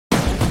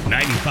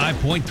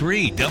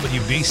95.3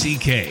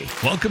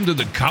 WBCK. Welcome to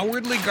the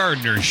Cowardly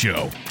Gardener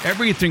Show.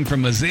 Everything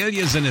from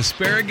azaleas and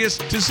asparagus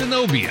to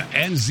Zenobia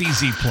and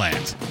ZZ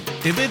plants.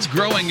 If it's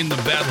growing in the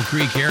Battle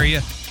Creek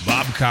area,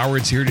 Bob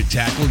Coward's here to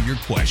tackle your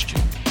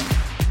question.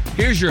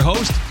 Here's your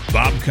host,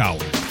 Bob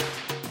Coward.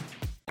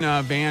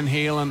 Van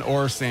Halen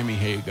or Sammy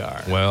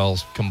Hagar? Well,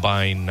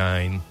 combined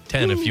 9,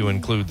 10 if you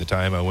include the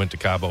time I went to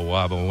Cabo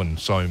Wabo and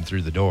saw him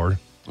through the door.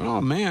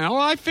 Oh, man.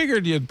 Well, I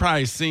figured you'd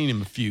probably seen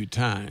him a few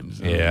times.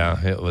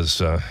 Yeah, it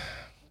was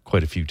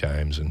quite a few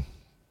times. And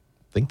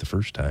I think the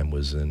first time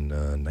was in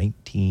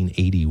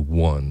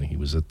 1981. He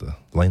was at the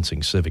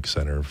Lansing Civic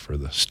Center for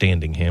the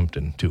Standing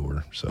Hampton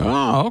tour. So,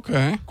 oh,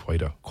 okay.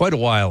 Quite a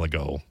while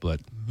ago. But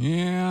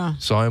yeah,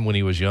 saw him when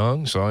he was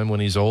young, saw him when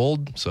he's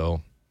old.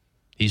 So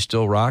he's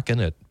still rocking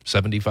at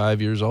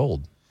 75 years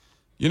old.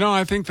 You know,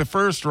 I think the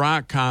first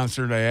rock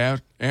concert I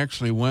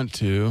actually went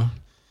to,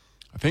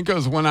 I think it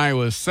was when I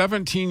was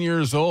 17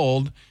 years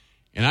old,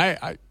 and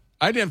I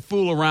didn't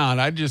fool around.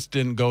 I just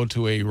didn't go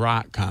to a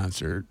rock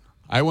concert.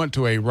 I went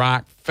to a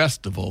rock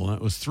festival, and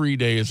it was 3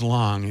 days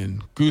long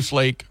in Goose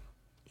Lake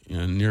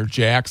near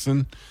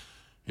Jackson,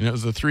 and it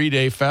was a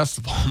 3-day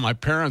festival. My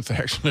parents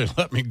actually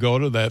let me go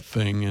to that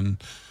thing,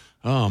 and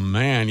oh,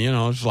 man, you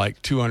know, it's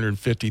like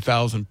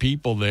 250,000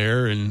 people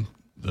there, and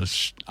the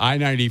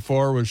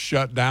I-94 was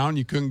shut down.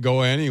 You couldn't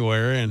go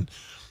anywhere, and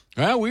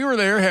well, we were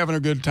there having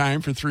a good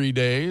time for 3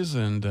 days,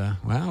 and,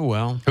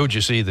 well. Who'd you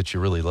see that you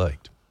really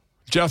liked?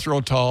 Jethro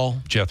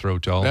Tull. Jethro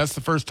Tull. That's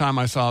the first time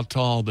I saw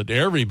Tull, that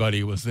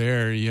everybody was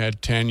there. You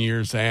had 10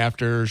 Years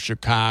After,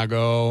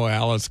 Chicago,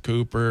 Alice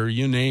Cooper,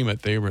 you name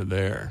it, they were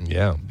there.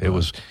 Yeah, it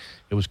was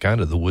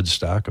kind of the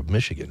Woodstock of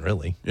Michigan,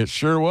 really. It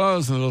sure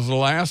was, and it was the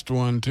last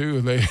one,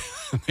 too. They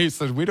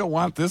said, we don't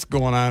want this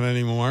going on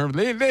anymore.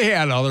 They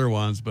had other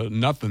ones, but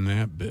nothing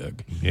that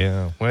big.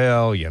 Yeah,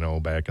 well, you know,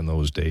 back in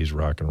those days,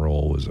 rock and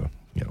roll was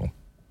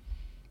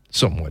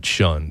somewhat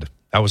shunned.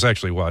 I was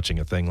actually watching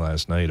a thing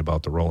last night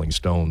about the Rolling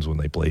Stones when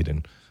they played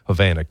in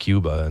Havana,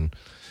 Cuba, and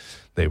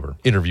they were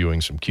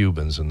interviewing some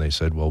Cubans, and they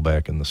said, well,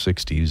 back in the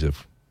 60s,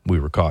 if we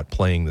were caught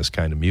playing this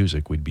kind of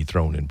music, we'd be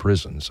thrown in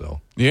prison.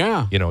 So,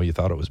 yeah, you know, you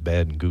thought it was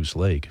bad in Goose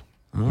Lake.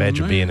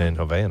 Imagine being in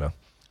Havana.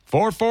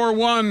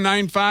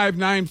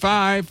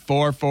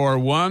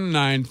 441-9595,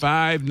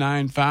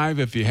 441-9595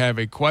 if you have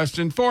a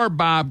question for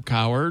Bob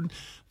Coward.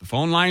 The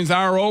phone lines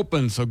are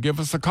open, so give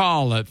us a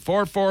call at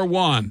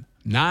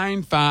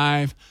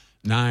 441-9595.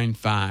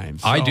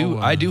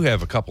 I do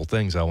have a couple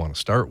things I want to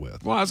start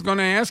with. Well, I was going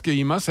to ask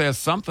you must have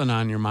something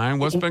on your mind.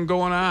 What's been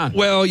going on?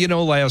 Well, you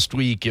know, last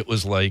week it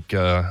was like,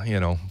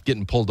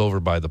 getting pulled over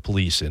by the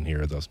police in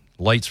here. The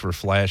lights were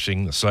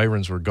flashing. The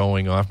sirens were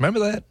going off. Remember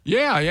that?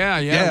 Yeah.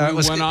 It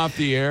went off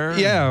the air.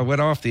 Yeah,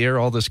 went off the air,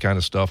 all this kind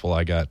of stuff. Well,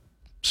 I got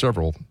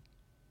several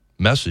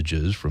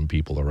messages from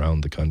people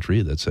around the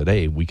country that said,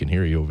 hey, we can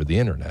hear you over the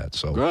internet.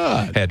 So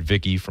good. Had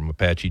Vicky from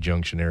Apache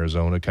Junction,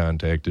 Arizona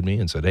contacted me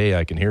and said, hey,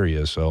 I can hear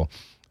you. So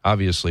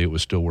obviously it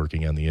was still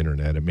working on the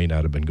internet. It may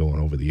not have been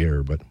going over the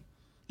air, but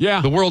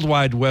yeah, the World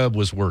Wide Web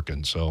was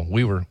working. So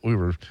we were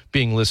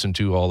being listened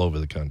to all over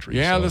the country.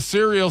 Yeah, so. The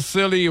Serial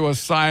City was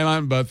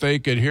silent, but they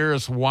could hear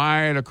us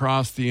wide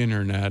across the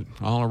internet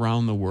all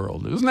around the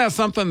world. Isn't that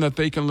something that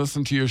they can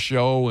listen to your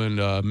show in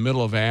the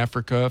middle of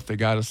Africa if they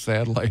got a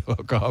satellite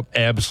hookup?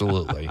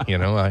 Absolutely. You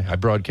know, I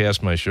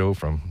broadcast my show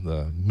from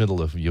the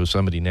middle of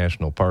Yosemite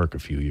National Park a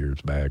few years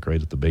back,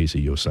 right at the base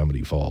of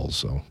Yosemite Falls.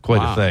 So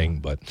quite a thing.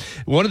 But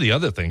one of the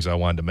other things I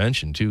wanted to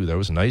mention, too, there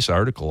was a nice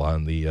article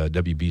on the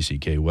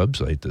WBCK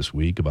website this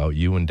week about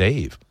you and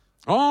Dave.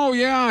 Oh,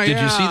 yeah. Did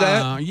you see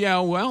that?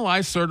 Yeah, well,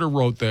 I sort of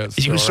wrote that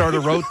story. You sort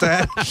of wrote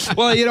that?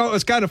 Well, you know, it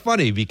was kind of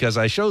funny because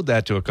I showed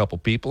that to a couple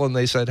people, and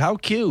they said, how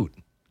cute.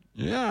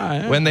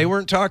 Yeah. When they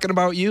weren't talking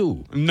about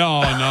you.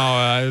 No,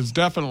 it's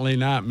definitely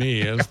not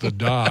me. It's the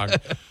dog.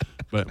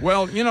 But,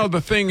 well, you know,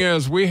 the thing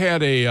is, we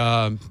had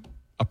a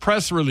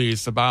press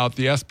release about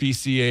the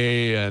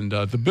SPCA, and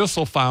the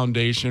Bissell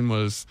Foundation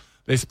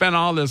they spent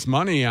all this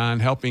money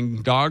on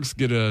helping dogs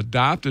get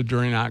adopted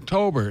during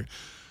October.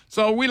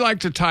 So we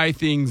like to tie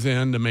things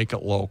in to make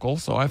it local.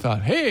 So I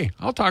thought, hey,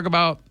 I'll talk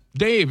about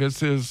Dave. It's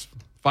his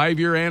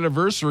 5-year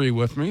anniversary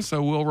with me.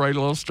 So we'll write a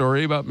little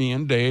story about me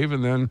and Dave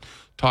and then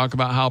talk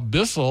about how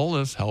Bissell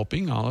is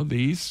helping all of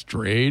these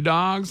stray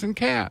dogs and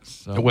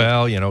cats. So.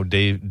 Well, you know,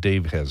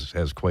 Dave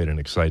has quite an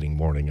exciting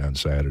morning on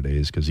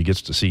Saturdays because he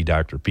gets to see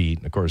Dr. Pete.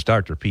 And, of course,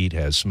 Dr. Pete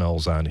has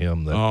smells on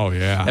him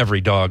that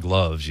every dog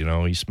loves. You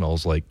know, he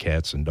smells like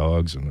cats and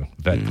dogs and a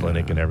vet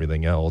clinic and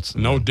everything else.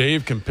 No,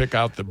 Dave can pick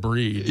out the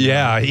breed.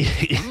 Yeah.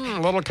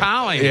 Little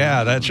collie.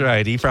 Yeah, that's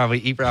right. He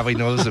probably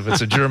knows if it's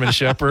a German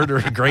Shepherd or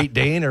a Great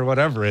Dane or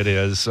whatever it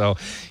is. So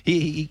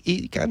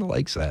he kind of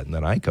likes that. And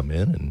then I come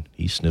in and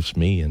he sniffs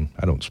me. And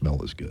I don't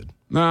smell as good.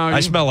 No,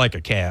 I smell like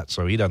a cat,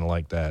 so he doesn't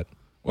like that.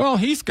 Well,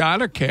 he's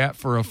got a cat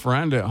for a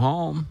friend at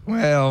home.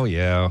 Well,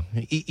 yeah.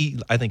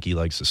 I think he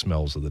likes the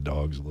smells of the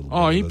dogs a little bit.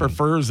 Oh, he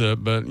prefers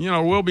it. But, you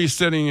know, we'll be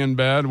sitting in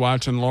bed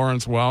watching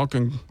Lawrence Welk,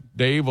 and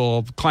Dave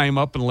will climb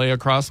up and lay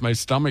across my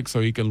stomach so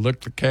he can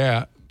lick the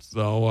cat.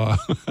 So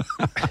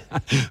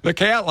the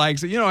cat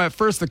likes it. At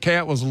first the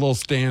cat was a little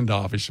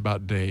standoffish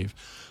about Dave.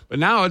 But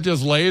now it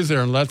just lays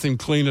there and lets him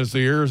clean his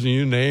ears and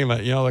you name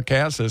it. The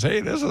cat says, hey,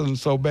 this isn't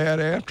so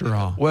bad after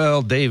all.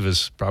 Well, Dave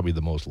is probably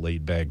the most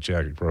laid-back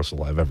Jack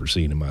Russell I've ever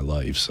seen in my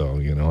life. So,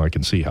 I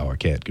can see how a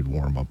cat could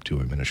warm up to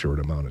him in a short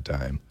amount of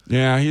time.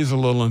 Yeah, he's a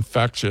little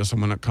infectious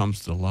when it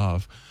comes to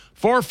love.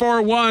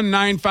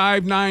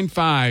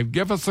 441-9595.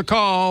 Give us a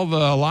call.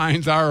 The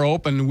lines are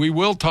open. We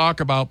will talk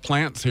about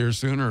plants here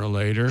sooner or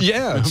later.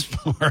 Yeah.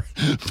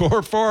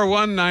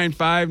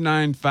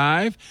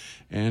 441-9595.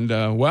 And,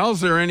 is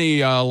there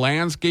any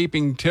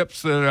landscaping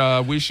tips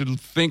that we should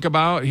think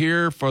about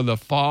here for the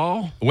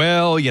fall?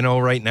 Well,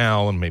 right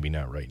now, and maybe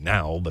not right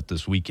now, but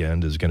this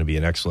weekend is going to be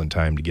an excellent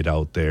time to get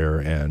out there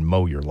and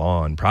mow your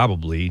lawn.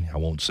 Probably, I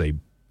won't say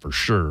for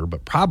sure,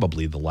 but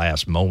probably the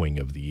last mowing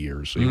of the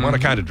year. So you want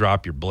to kind of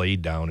drop your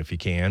blade down if you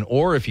can,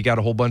 or if you got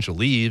a whole bunch of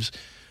leaves,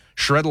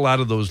 shred a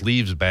lot of those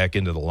leaves back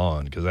into the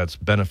lawn because that's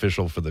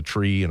beneficial for the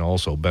tree and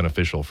also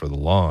beneficial for the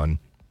lawn.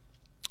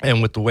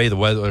 And with the way the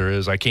weather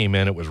is, I came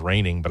in, it was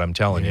raining, but I'm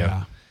telling you,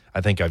 I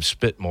think I've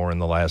spit more in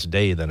the last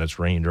day than it's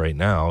rained right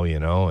now,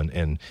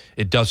 and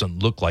it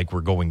doesn't look like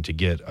we're going to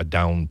get a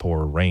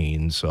downpour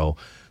rain. So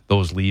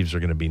those leaves are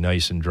going to be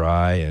nice and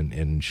dry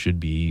and should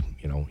be,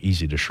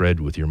 easy to shred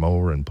with your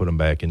mower and put them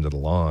back into the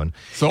lawn.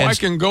 So I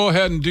can go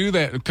ahead and do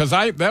that because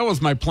that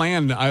was my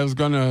plan. I was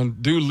going to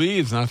do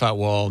leaves, and I thought,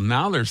 well,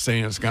 now they're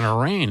saying it's going to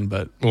rain.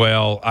 But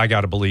well, I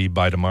got to believe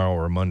by tomorrow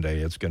or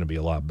Monday it's going to be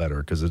a lot better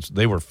because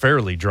they were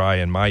fairly dry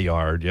in my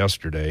yard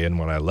yesterday, and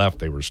when I left,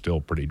 they were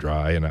still pretty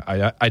dry. And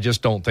I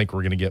just don't think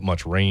we're going to get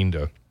much rain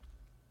to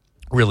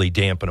really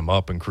dampen them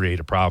up and create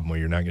a problem where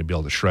you're not going to be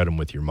able to shred them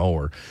with your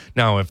mower.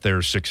 Now, if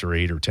they're 6 or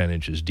 8 or 10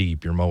 inches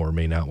deep, your mower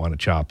may not want to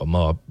chop them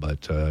up,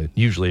 but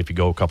usually if you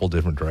go a couple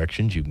different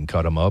directions, you can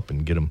cut them up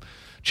and get them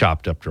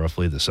chopped up to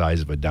roughly the size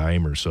of a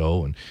dime or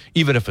so. And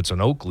even if it's an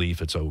oak leaf,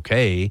 it's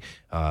okay.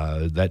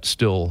 That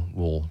still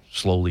will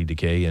slowly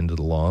decay into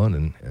the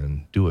lawn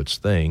and do its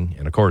thing.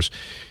 And, of course,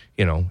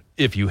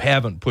 if you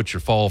haven't put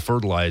your fall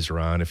fertilizer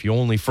on, if you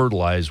only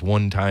fertilize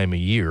one time a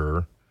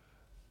year,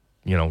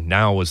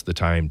 now is the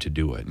time to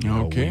do it.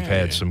 Okay. We've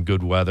had some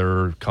good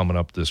weather coming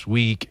up this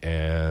week,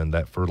 and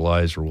that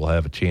fertilizer will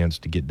have a chance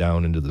to get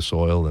down into the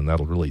soil, and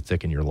that'll really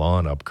thicken your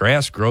lawn up.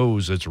 Grass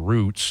grows its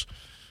roots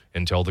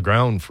until the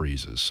ground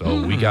freezes.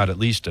 So we got at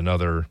least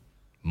another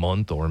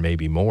month or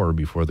maybe more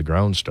before the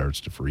ground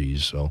starts to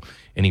freeze. So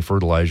any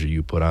fertilizer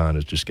you put on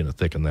is just going to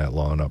thicken that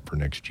lawn up for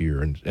next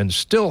year and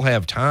still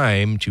have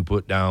time to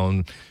put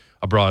down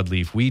a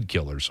broadleaf weed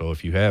killer. So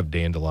if you have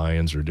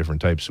dandelions or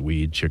different types of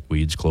weeds,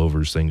 chickweeds,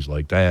 clovers, things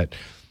like that,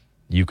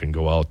 you can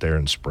go out there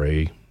and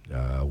spray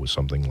with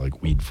something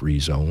like Weed-Free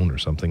Zone or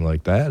something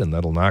like that, and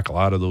that'll knock a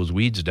lot of those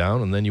weeds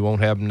down, and then you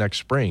won't have them next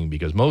spring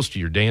because most of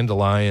your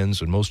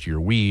dandelions and most of your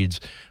weeds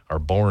are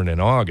born in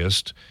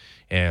August,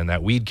 and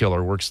that weed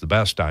killer works the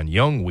best on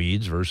young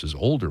weeds versus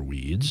older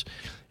weeds,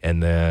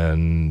 and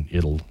then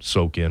it'll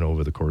soak in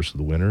over the course of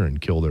the winter and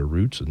kill their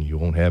roots, and you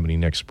won't have any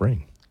next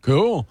spring.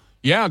 Cool.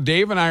 Yeah,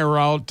 Dave and I were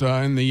out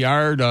in the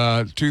yard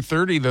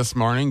 2:30 this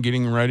morning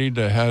getting ready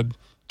to head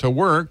to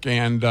work,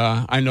 and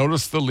I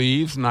noticed the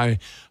leaves, and I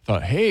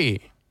thought,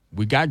 hey,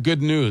 we got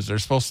good news.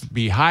 There's supposed to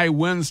be high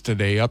winds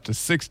today, up to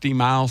 60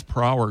 miles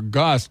per hour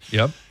gusts.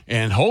 Yep.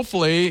 And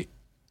hopefully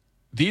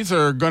these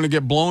are going to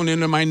get blown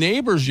into my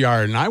neighbor's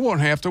yard, and I won't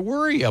have to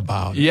worry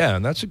about it. Yeah,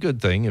 and that's a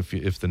good thing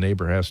if the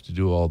neighbor has to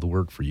do all the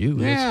work for you.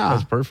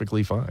 That's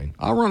perfectly fine.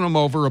 I'll run them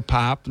over a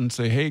pop and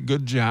say, hey,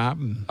 good job.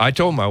 I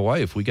told my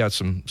wife we got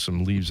some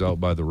leaves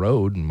out by the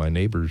road, and my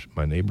neighbor's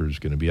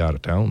going to be out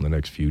of town the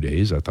next few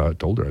days. I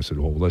told her, I said,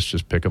 well, let's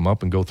just pick them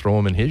up and go throw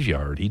them in his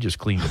yard. He just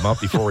cleaned them up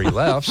before he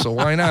left, so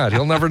why not?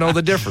 He'll never know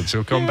the difference.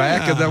 He'll come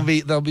back, and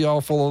they'll be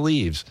all full of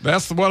leaves.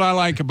 That's what I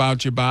like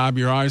about you, Bob.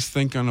 You're always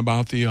thinking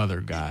about the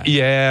other guy.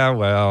 Yeah,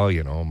 well,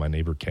 my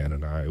neighbor Ken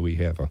and I, we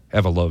have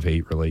a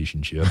love-hate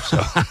relationship. So.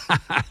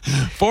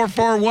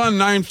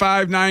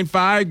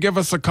 441-9595. Give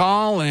us a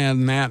call,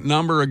 and that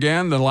number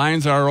again, the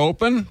lines are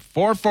open.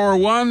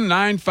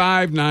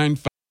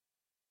 441-9595.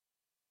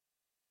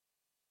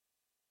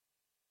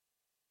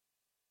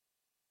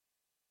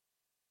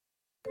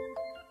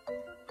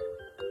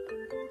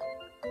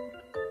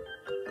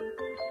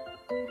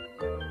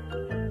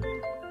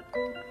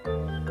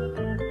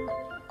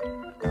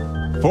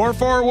 Four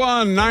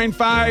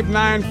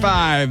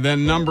 441-9595.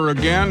 Then number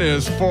again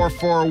is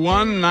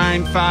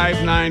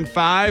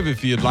 441-9595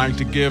 if you'd like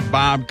to give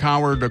Bob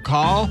Coward a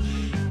call.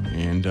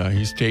 And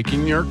he's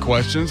taking your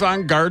questions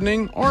on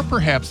gardening or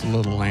perhaps a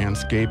little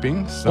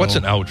landscaping. So, what's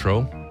an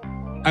outro?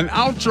 An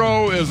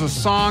outro is a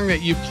song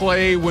that you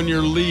play when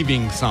you're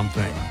leaving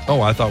something.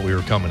 Oh, I thought we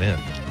were coming in.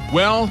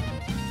 Well,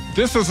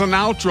 this is an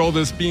outro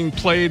that's being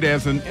played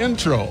as an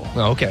intro.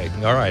 Okay.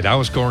 All right. I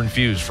was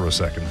confused for a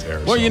second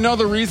there. Well, you know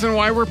the reason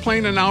why we're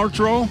playing an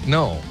outro?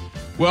 No.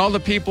 Well, the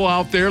people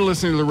out there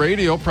listening to the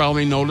radio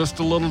probably noticed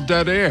a little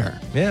dead air.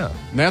 Yeah.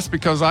 And that's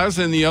because I was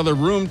in the other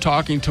room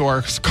talking to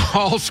our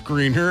call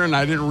screener, and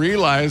I didn't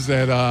realize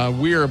that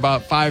we were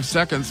about 5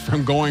 seconds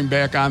from going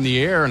back on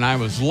the air, and I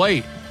was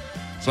late.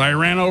 So I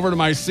ran over to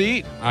my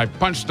seat. I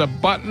punched a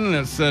button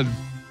that said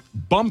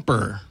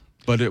bumper,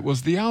 but it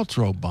was the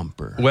outro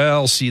bumper.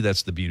 Well, see,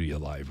 that's the beauty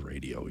of live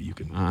radio. You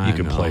can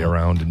know. play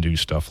around and do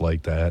stuff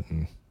like that,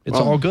 and it's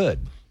all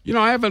good. You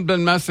know, I haven't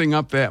been messing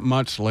up that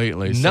much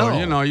lately.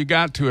 So, you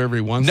got to every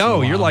once in a while.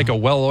 No, you're like a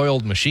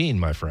well-oiled machine,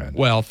 my friend.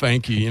 Well,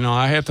 thank you. You know,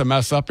 I have to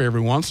mess up every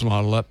once in a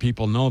while to let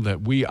people know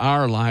that we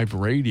are live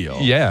radio.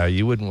 Yeah,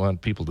 you wouldn't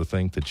want people to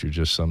think that you're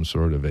just some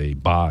sort of a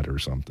bot or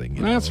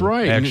something. That's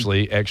right.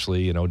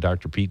 Actually,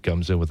 Dr. Pete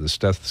comes in with a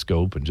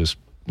stethoscope and just,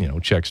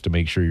 checks to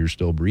make sure you're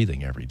still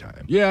breathing every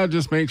time. Yeah,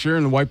 just make sure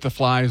and wipe the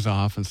flies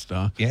off and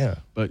stuff. Yeah.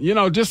 But,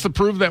 just to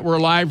prove that we're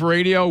live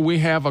radio, we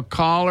have a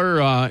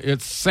caller.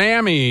 It's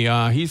Sammy.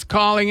 He's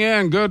calling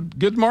in.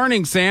 Good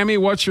morning, Sammy.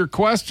 What's your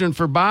question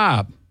for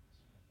Bob?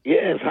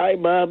 Yes. Hi,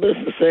 Bob. This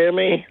is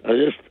Sammy.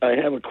 I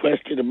have a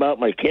question about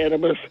my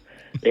cannabis.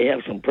 They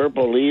have some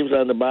purple leaves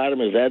on the bottom.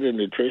 Is that a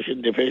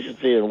nutrition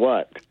deficiency and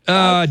what?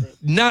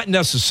 Not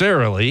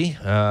necessarily.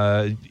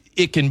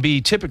 It can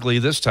be typically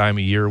this time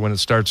of year when it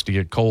starts to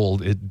get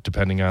cold,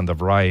 depending on the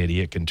variety,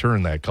 it can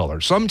turn that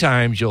color.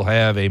 Sometimes you'll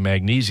have a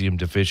magnesium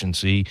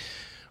deficiency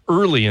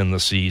early in the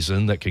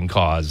season that can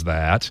cause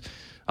that.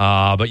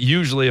 But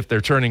usually if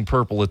they're turning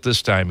purple at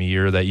this time of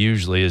year, that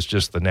usually is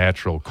just the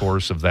natural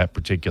course of that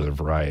particular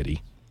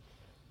variety.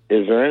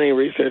 Is there any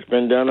research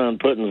been done on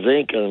putting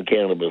zinc on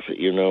cannabis that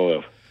you know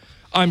of?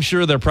 I'm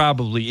sure there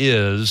probably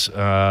is.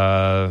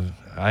 There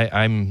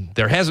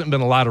hasn't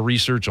been a lot of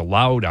research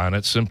allowed on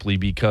it simply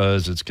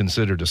because it's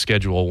considered a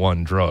Schedule I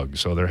drug.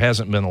 So there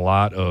hasn't been a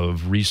lot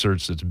of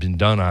research that's been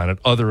done on it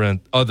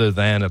other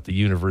than at the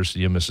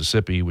University of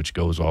Mississippi, which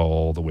goes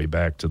all the way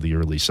back to the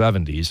early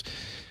 70s.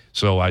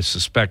 So I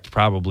suspect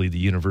probably the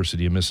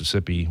University of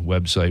Mississippi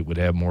website would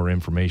have more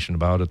information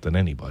about it than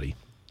anybody.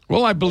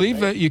 Well, I believe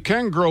that you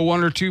can grow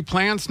 1 or 2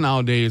 plants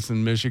nowadays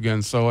in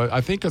Michigan. So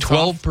I think it's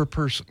 12 per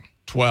person.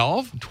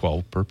 12?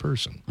 12 per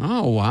person.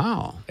 Oh,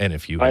 wow. And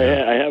if you I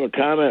have a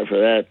comment for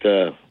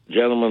that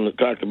gentleman that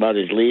talked about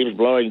his leaves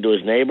blowing to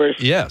his neighbors.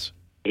 Yes.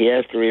 He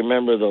has to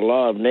remember the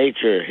law of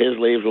nature. His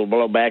leaves will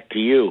blow back to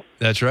you.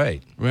 That's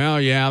right. Well,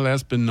 yeah,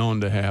 that's been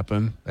known to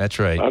happen. That's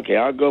right. Okay,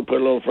 I'll go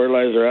put a little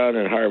fertilizer on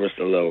and harvest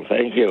a little.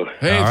 Thank you.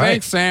 Hey, All right.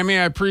 Thanks, Sammy.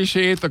 I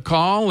appreciate the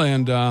call,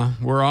 and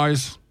we're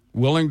always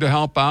willing to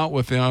help out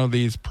with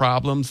these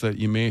problems that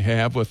you may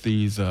have with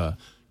these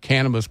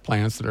cannabis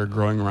plants that are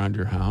growing around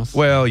your house.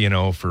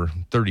 Well, for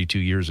 32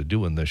 years of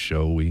doing this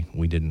show,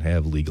 we didn't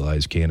have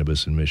legalized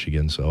cannabis in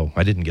Michigan, so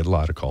I didn't get a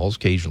lot of calls.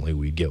 Occasionally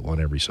we'd get one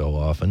every so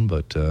often,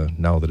 but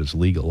now that it's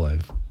legal, I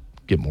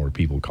get more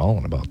people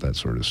calling about that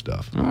sort of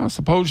stuff. I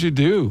suppose you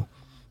do.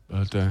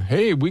 But,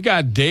 hey, we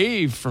got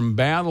Dave from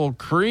Battle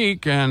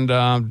Creek,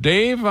 and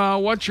Dave,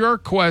 what's your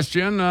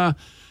question?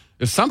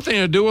 It's something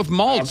to do with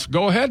mulch.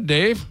 Go ahead,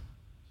 Dave.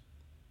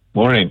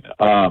 Morning.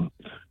 I've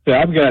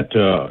got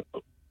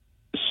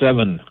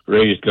 7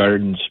 raised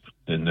gardens,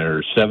 and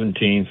they're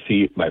 17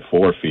 feet by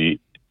 4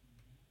 feet.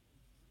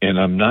 And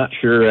I'm not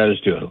sure as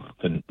to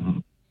the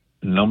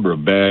number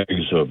of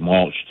bags of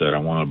mulch that I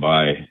want to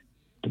buy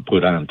to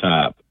put on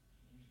top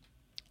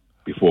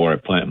before I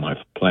plant my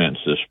plants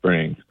this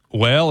spring.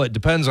 Well, it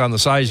depends on the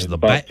size of the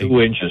bag.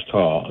 2 inches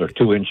tall or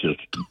 2 inches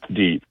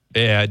deep.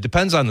 Yeah, it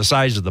depends on the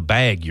size of the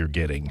bag you're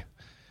getting.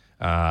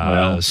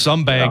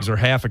 Some bags are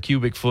half a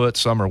cubic foot,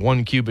 some are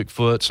 1 cubic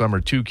foot, some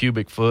are 2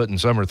 cubic foot, and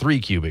some are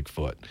 3 cubic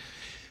foot.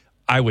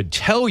 I would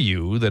tell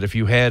you that if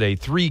you had a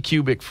 3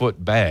 cubic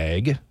foot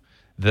bag,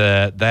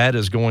 that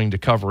is going to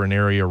cover an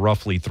area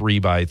roughly 3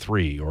 by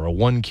 3, or a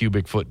 1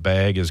 cubic foot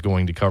bag is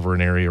going to cover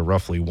an area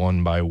roughly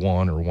 1 by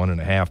 1 or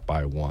 1.5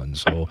 by 1.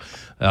 So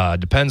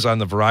depends on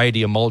the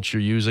variety of mulch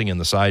you're using and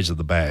the size of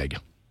the bag.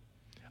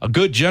 A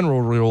good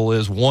general rule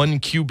is 1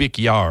 cubic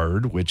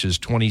yard, which is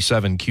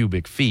 27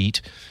 cubic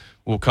feet,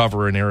 will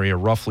cover an area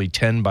roughly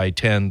 10 by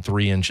 10,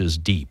 3 inches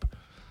deep.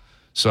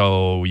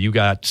 So you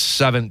got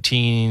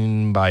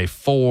 17 by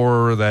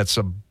 4, that's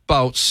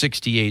about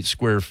 68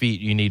 square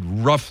feet. You need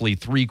roughly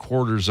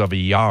 3/4 of a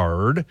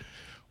yard,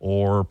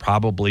 or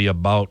probably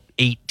about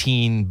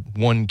 18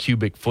 1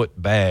 cubic foot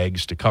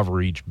bags to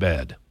cover each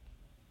bed.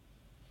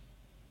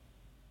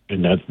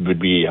 And that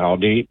would be how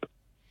deep?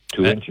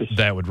 2 inches?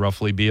 That would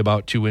roughly be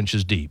about 2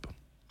 inches deep.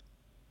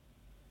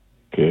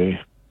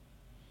 Okay.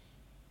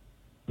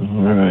 All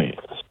right.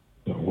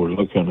 So we're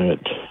looking at,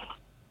 I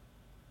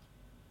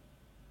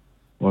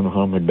wonder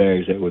how many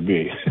bags that would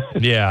be.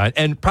 Yeah,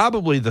 and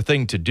probably the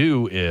thing to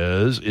do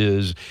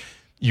is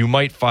you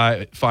might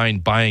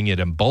find buying it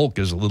in bulk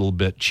is a little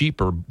bit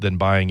cheaper than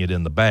buying it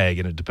in the bag,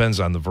 and it depends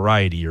on the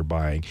variety you're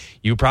buying.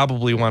 You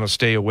probably want to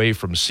stay away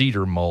from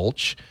cedar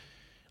mulch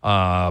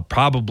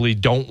Probably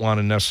don't want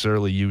to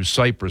necessarily use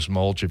cypress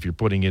mulch if you're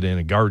putting it in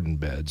a garden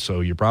bed. So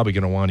you're probably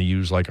going to want to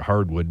use like a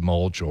hardwood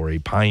mulch or a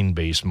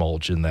pine-based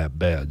mulch in that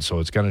bed. So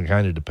it's going to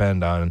kind of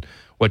depend on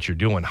what you're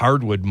doing.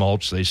 Hardwood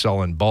mulch they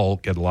sell in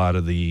bulk at a lot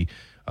of the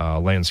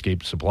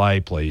landscape supply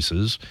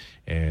places.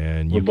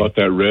 And what about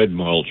that red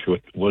mulch?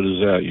 What is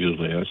that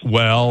usually?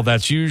 Well,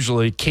 that's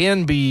usually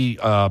can be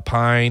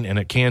pine and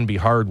it can be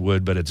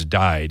hardwood, but it's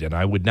dyed. And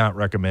I would not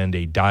recommend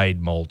a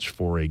dyed mulch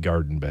for a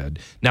garden bed.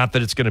 Not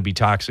that it's going to be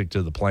toxic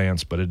to the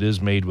plants, but it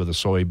is made with a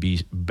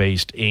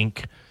soy-based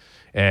ink.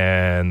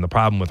 And the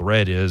problem with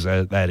red is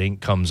that ink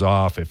comes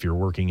off if you're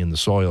working in the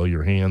soil.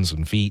 Your hands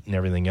and feet and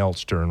everything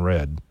else turn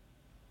red.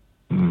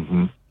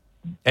 Mm-hmm.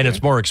 And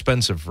it's more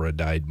expensive for a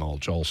dyed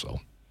mulch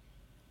also.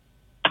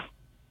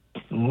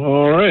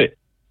 All right.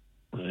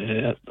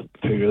 I have to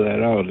figure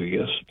that out, I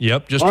guess.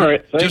 Yep. All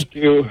right. Thank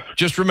you.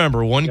 Just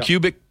remember, one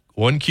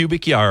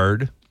cubic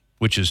yard,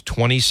 which is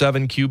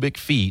 27 cubic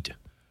feet,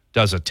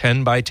 does a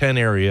 10 by 10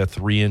 area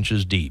 3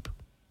 inches deep.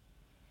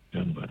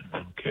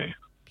 Okay.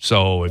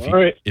 So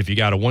if you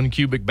got a 1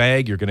 cubic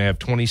bag, you're going to have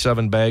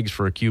 27 bags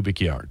for a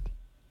cubic yard.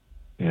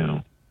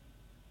 Yeah.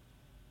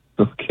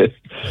 Okay.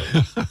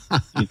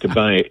 You get to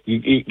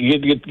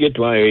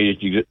my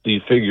age,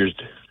 these figures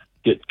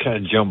get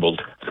kind of jumbled.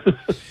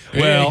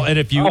 Well, and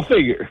I'll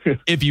figure.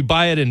 if you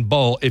buy it in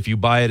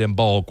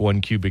bulk,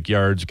 1 cubic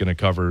yard is going to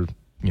cover,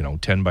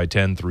 10 by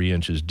 10, 3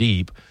 inches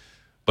deep,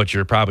 but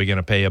you're probably going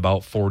to pay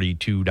about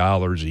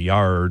 $42 a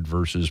yard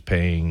versus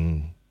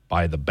paying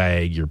by the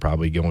bag. You're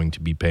probably going to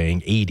be paying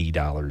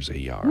 $80 a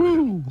yard.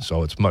 Woo.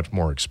 So it's much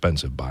more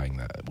expensive buying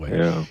that way.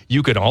 Yeah.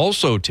 You could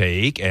also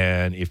take,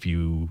 and if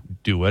you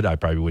do it, I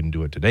probably wouldn't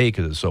do it today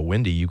because it's so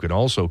windy, you could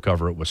also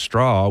cover it with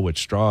straw, which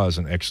straw is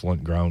an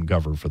excellent ground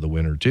cover for the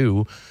winter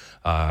too.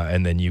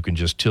 And then you can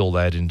just till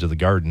that into the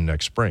garden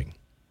next spring.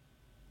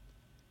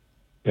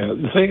 Yeah,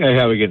 the thing I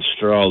have against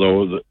straw,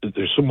 though,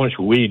 there's so much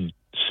weed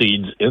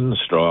seeds in the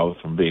straw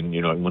from being,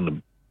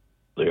 when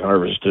they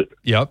harvest it.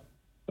 Yep.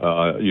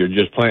 You're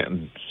just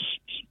planting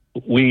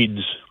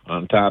weeds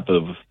on top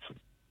of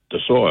the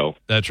soil.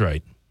 That's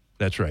right.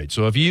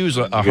 So if you use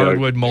a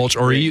hardwood mulch,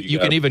 or you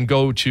can even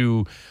go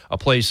to a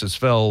place that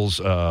sells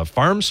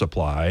farm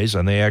supplies,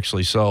 and they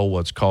actually sell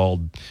what's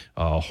called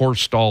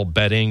horse stall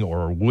bedding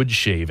or wood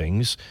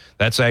shavings.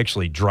 That's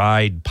actually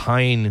dried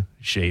pine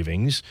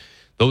shavings.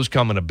 Those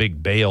come in a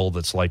big bale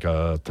that's like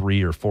a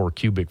 3 or 4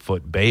 cubic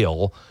foot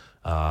bale,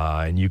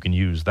 and you can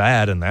use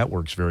that, and that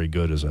works very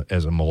good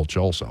as a mulch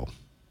also.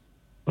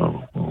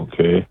 Oh,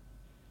 okay.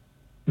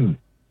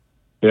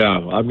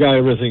 Yeah, I've got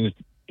everything,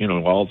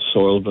 all the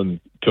soil's been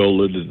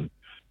tilled and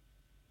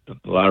a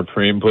lot of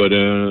preem put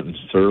in it and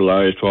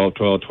fertilized 12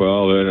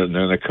 in it, and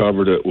then I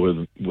covered it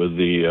with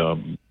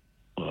the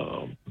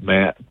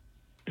mat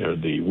or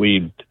the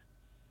weed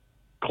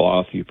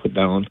cloth you put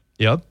down.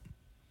 Yep.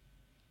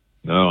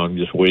 Now I'm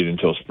just waiting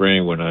until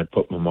spring when I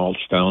put my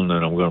mulch down,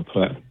 then I'm going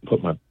to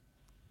put my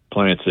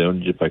plants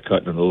in just by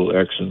cutting a little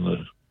X in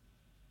the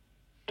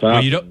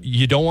top. Well,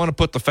 you don't want to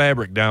put the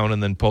fabric down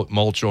and then put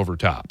mulch over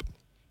top.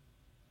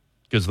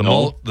 Because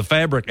the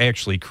fabric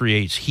actually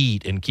creates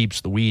heat and keeps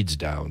the weeds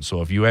down.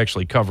 So if you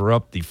actually cover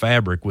up the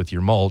fabric with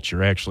your mulch,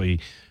 you're actually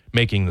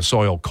making the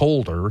soil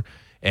colder,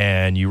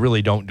 and you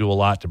really don't do a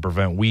lot to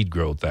prevent weed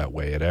growth that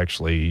way. It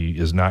actually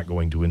is not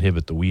going to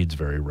inhibit the weeds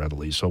very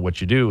readily. So what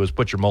you do is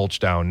put your mulch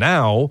down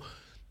now,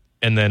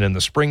 and then in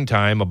the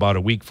springtime, about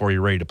a week before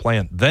you're ready to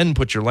plant, then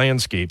put your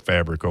landscape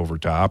fabric over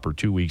top, or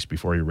 2 weeks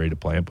before you're ready to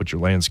plant, put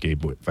your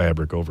landscape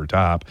fabric over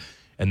top.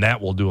 And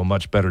that will do a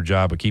much better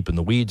job of keeping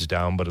the weeds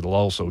down, but it'll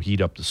also heat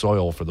up the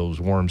soil for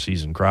those warm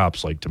season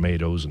crops like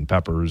tomatoes and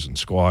peppers and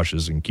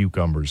squashes and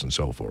cucumbers and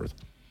so forth.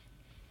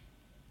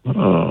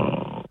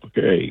 Oh,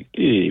 okay.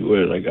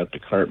 Well, I got the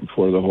cart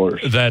before the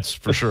horse. That's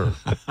for sure.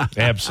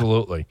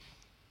 Absolutely.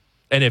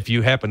 And if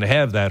you happen to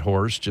have that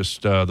horse,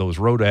 just those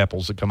road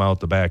apples that come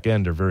out the back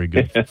end are very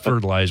good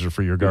fertilizer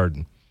for your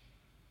garden.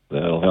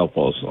 That'll help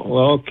also.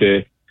 Well,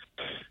 okay.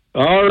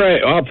 All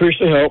right. I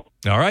appreciate the help.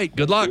 All right.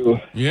 Good luck.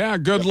 Yeah,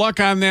 good luck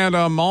on that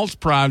mulch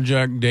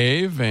project,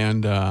 Dave.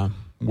 And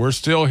we're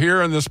still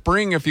here in the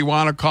spring if you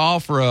want to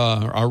call for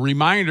a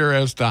reminder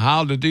as to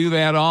how to do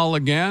that all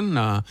again.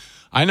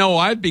 I know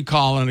I'd be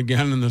calling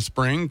again in the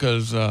spring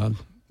because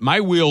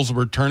my wheels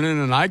were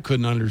turning and I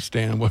couldn't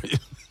understand what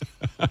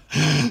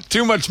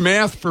too much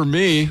math for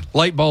me.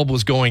 Light bulb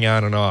was going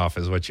on and off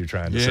is what you're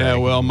trying to say. Yeah,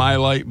 well, my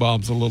light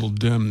bulb's a little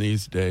dim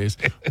these days.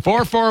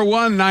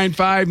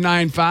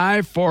 441-9595,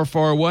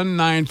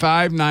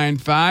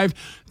 441-9595.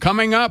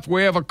 Coming up,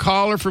 we have a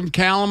caller from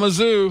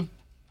Kalamazoo.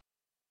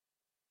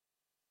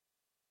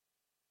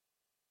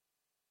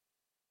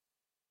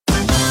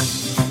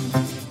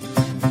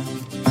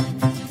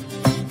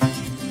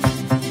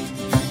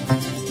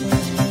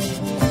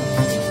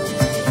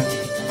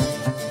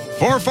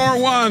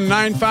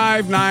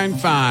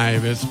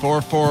 $441-9595. It's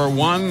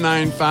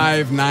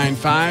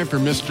 441-9595 for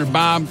Mr.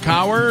 Bob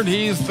Coward.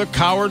 He's the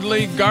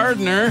Cowardly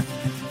Gardener.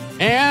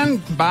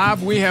 And,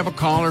 Bob, we have a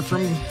caller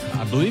from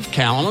a believe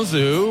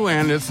Kalamazoo,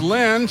 and it's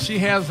Lynn. She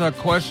has a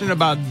question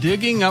about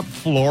digging up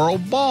floral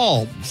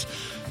bulbs.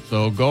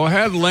 So go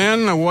ahead,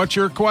 Lynn. What's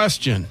your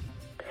question?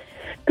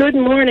 Good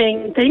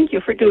morning. Thank you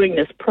for doing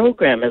this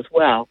program as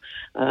well.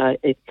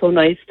 It's so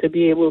nice to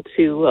be able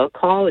to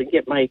call and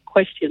get my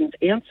questions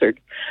answered.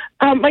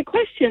 My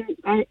question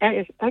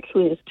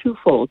actually is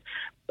twofold.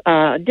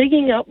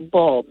 Digging up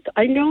bulbs.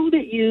 I know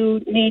that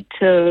you need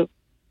to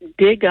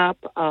dig up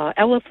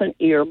elephant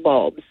ear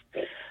bulbs,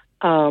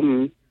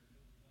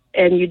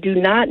 and you do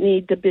not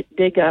need to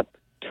dig up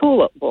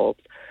tulip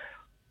bulbs.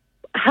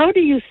 How do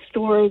you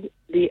store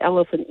the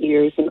elephant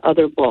ears and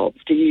other bulbs?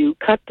 Do you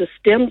cut the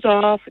stems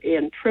off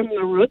and trim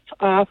the roots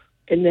off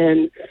and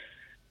then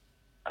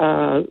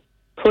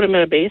put them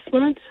in a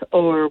basement,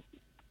 or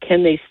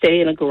can they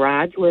stay in a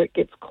garage where it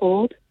gets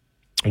cold?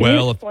 Can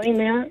you explain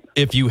that?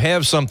 If you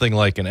have something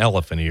like an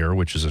elephant ear,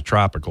 which is a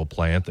tropical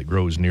plant that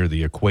grows near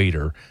the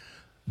equator,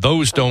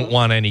 those don't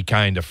want any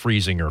kind of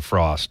freezing or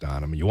frost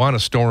on them. You want to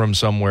store them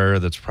somewhere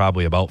that's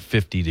probably about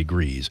 50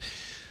 degrees.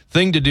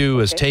 Thing to do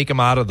is take them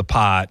out of the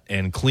pot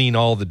and clean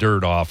all the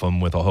dirt off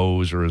them with a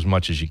hose or as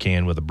much as you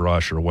can with a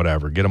brush or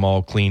whatever. Get them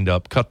all cleaned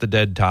up, cut the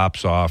dead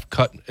tops off,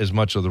 cut as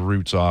much of the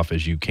roots off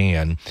as you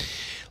can.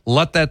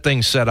 Let that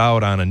thing set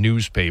out on a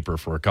newspaper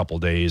for a couple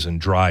days and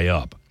dry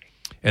up.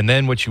 And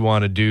then what you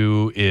want to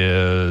do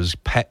is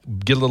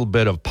get a little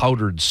bit of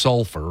powdered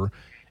sulfur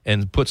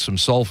and put some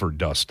sulfur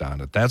dust on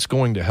it. That's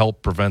going to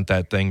help prevent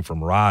that thing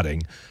from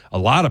rotting. A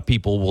lot of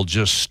people will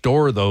just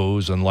store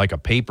those in like a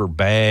paper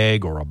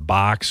bag or a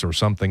box or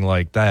something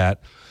like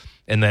that.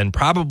 And then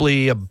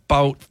probably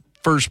about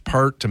first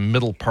part to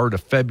middle part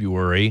of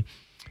February,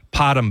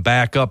 pot them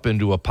back up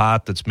into a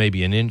pot that's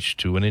maybe an inch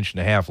to an inch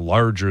and a half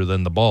larger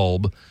than the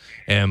bulb,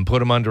 and put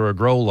them under a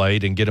grow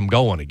light and get them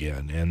going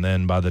again. And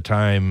then by the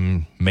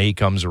time May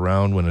comes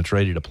around, when it's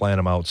ready to plant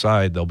them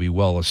outside, they'll be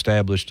well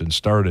established and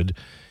started,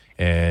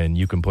 and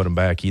you can put them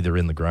back either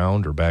in the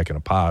ground or back in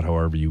a pot,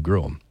 however you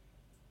grew them.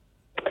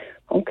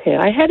 Okay,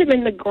 I had them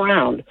in the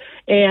ground,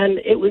 and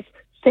it was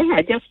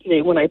sad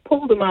yesterday when I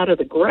pulled them out of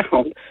the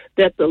ground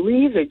that the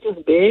leaves are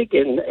just big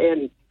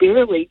and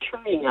barely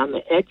turning on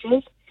the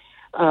edges.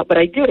 But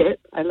I did it.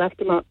 I left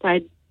them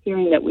outside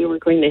hearing that we were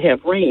going to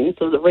have rain,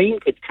 so the rain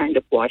could kind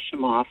of wash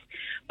them off.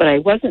 But I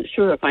wasn't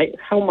sure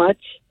how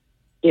much,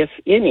 if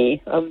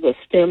any, of the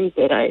stems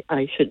that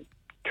I should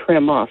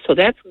trim off. So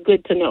that's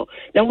good to know.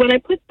 Now, when I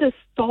put the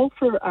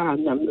sulfur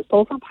on them, the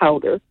sulfur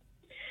powder,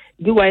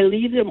 do I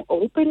leave them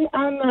open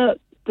on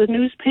the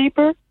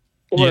newspaper?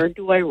 Or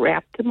do I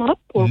wrap them up,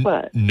 or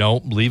what? No,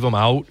 leave them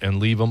out and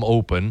leave them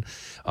open.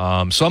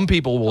 Some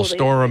people will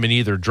store them in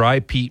either dry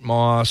peat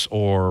moss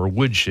or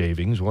wood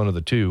shavings, one of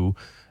the two.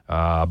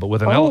 But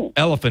with an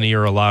elephant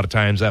ear, a lot of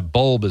times that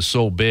bulb is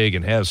so big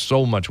and has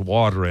so much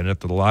water in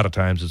it that a lot of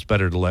times it's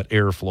better to let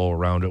air flow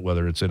around it,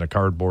 whether it's in a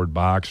cardboard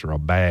box or a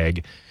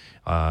bag,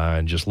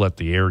 and just let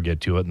the air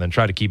get to it. And then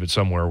try to keep it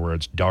somewhere where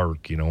it's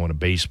dark, in a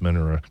basement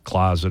or a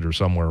closet or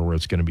somewhere where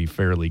it's going to be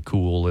fairly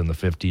cool in the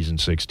 50s and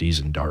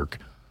 60s and dark.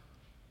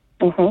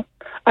 Uh-huh.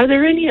 Are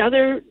there any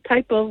other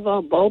type of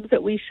bulbs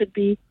that we should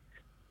be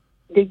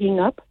digging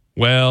up?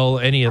 Well,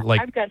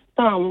 I've got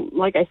some.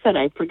 Like I said,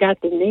 I forgot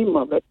the name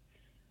of it.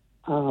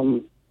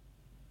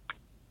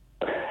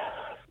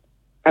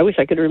 I wish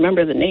I could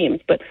remember the names,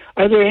 but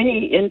are there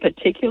any in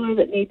particular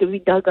that need to be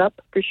dug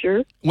up for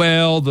sure?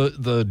 Well,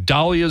 the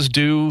dahlias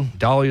do.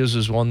 Dahlias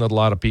is one that a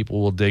lot of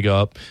people will dig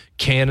up.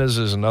 Cannas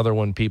is another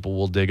one people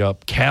will dig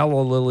up.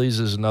 Calla lilies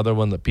is another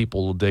one that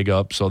people will dig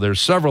up. So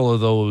there's several of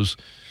those,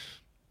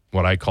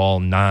 what I call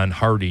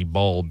non-hardy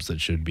bulbs, that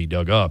should be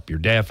dug up. Your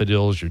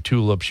daffodils, your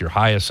tulips, your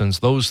hyacinths,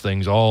 those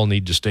things all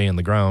need to stay in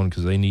the ground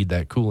because they need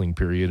that cooling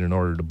period in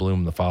order to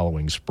bloom the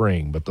following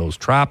spring. But those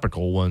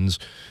tropical ones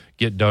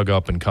get dug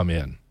up and come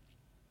in.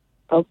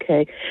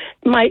 Okay.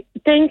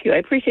 Thank you. I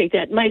appreciate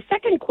that. My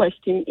second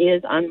question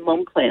is on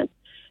mum plants.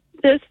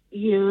 This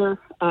year,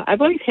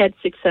 I've always had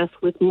success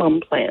with mum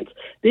plants.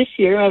 This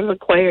year, I've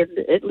acquired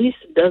at least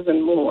a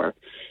dozen more.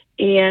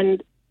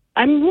 And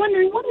I'm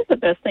wondering, what is the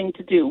best thing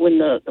to do when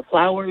the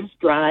flowers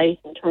dry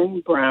and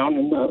turn brown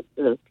and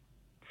the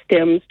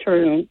stems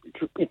turn,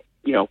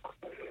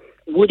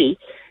 woody?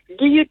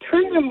 Do you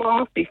turn them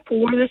off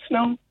before the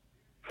snow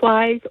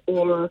flies,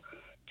 or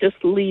just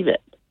leave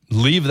it?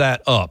 Leave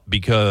that up,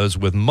 because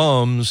with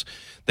mums,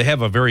 they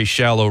have a very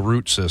shallow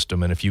root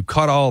system, and if you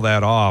cut all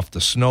that off,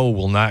 the snow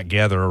will not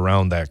gather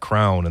around that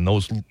crown, and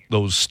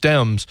those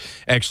stems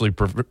actually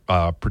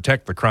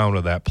protect the crown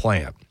of that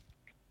plant.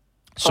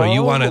 So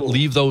you want to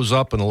leave those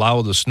up and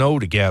allow the snow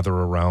to gather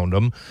around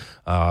them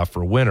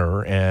for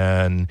winter.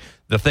 And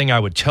the thing I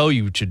would tell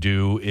you to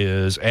do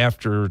is,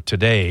 after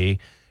today,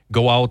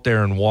 go out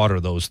there and water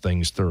those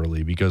things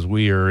thoroughly, because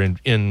we are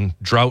in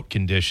drought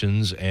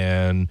conditions,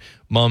 and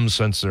mums,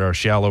 since they're a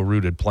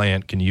shallow-rooted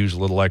plant, can use a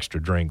little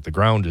extra drink. The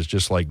ground is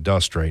just like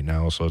dust right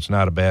now, so it's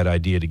not a bad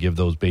idea to give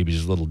those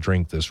babies a little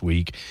drink this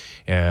week,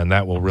 and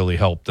that will really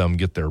help them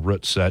get their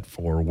roots set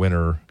for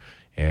winter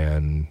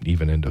and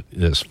even into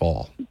this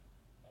fall.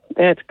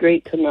 That's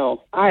great to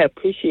know. I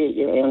appreciate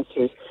your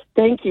answers.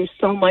 Thank you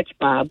so much,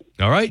 Bob.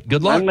 All right.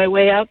 Good luck. On my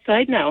way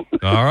outside now.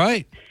 All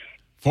right.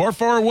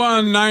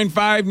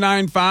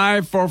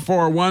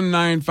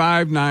 441-9595,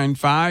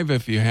 441-9595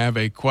 if you have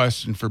a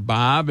question for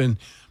Bob. And,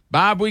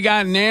 Bob, we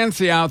got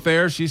Nancy out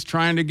there. She's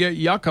trying to get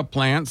yucca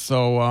plants.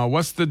 So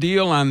what's the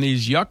deal on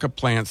these yucca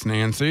plants,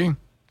 Nancy?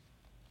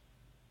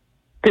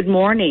 Good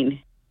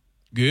morning.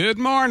 Good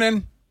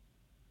morning.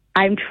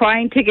 I'm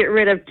trying to get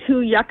rid of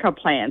 2 yucca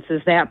plants.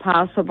 Is that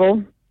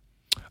possible?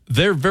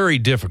 They're very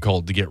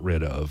difficult to get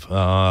rid of.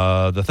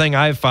 The thing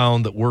I've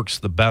found that works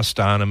the best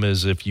on them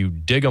is if you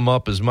dig them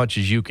up as much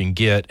as you can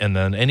get, and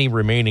then any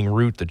remaining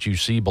root that you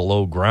see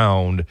below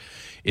ground,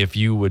 if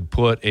you would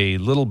put a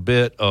little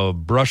bit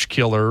of brush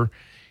killer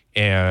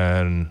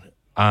and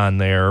on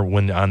there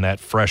on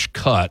that fresh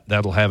cut,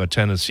 that'll have a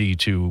tendency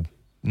to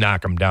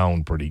knock them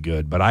down pretty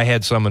good. But I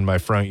had some in my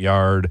front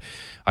yard.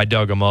 I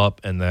dug them up,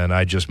 and then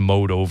I just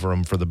mowed over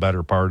them for the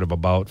better part of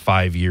about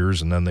 5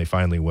 years, and then they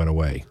finally went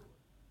away.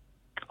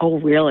 Oh,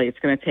 really? It's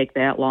going to take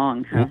that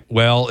long, huh?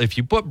 Well, if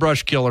you put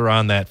brush killer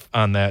on that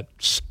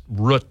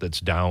root that's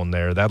down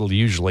there, that'll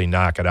usually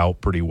knock it out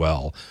pretty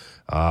well.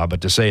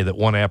 But to say that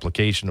one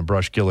application of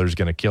brush killer is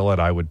going to kill it,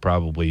 I would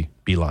probably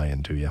be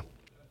lying to you.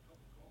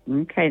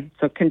 Okay,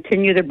 so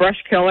continue the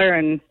brush killer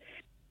and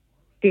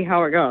see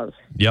how it goes.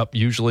 Yep.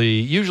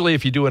 Usually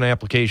if you do an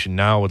application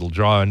now, it'll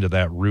draw into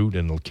that root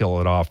and it'll kill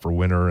it off for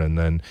winter. And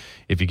then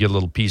if you get a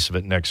little piece of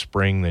it next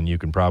spring, then you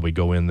can probably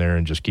go in there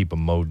and just keep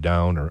them mowed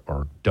down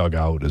or dug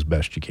out as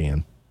best you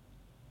can.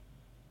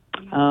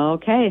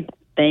 Okay.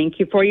 Thank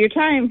you for your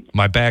time.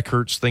 My back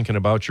hurts thinking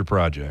about your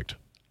project.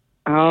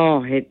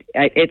 Oh,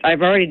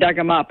 I've already dug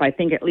them up, I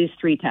think at least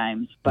 3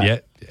 times. But yeah,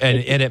 and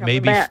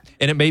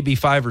it may be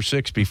 5 or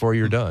 6 before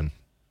you're done.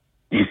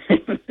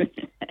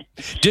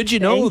 Did you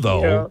know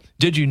though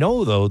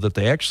that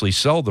they actually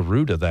sell the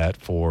root of that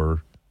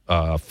for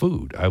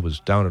food? I was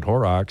down at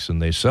Horrocks and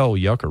they sell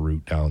yucca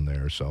root down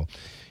there. So,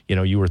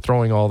 you were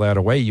throwing all that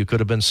away. You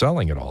could have been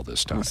selling it all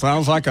this time.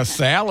 Sounds like a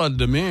salad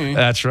to me.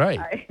 That's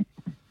right.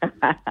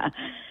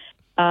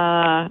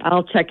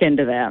 I'll check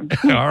into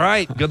that. All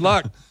right. Good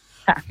luck.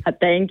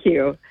 Thank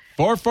you.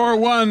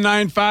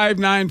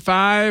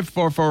 441-9595,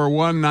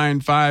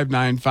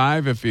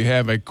 441-9595 if you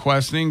have a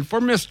question for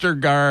Mr.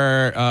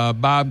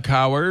 Bob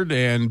Coward.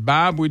 And,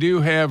 Bob, we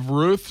do have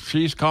Ruth.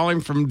 She's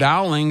calling from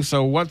Dowling.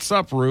 So what's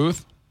up,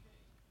 Ruth?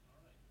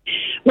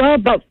 Well,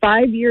 about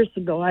 5 years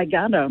ago, I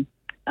got a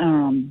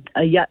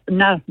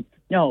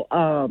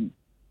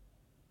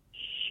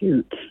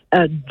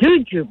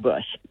juju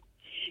bush.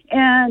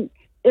 And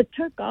it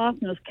took off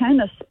and it was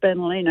kind of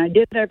spindly, and I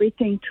did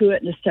everything to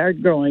it, and it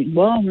started growing.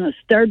 Well, when it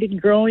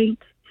started growing,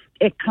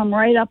 it come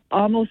right up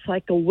almost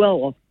like a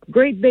willow.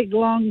 Great big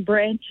long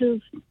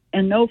branches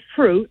and no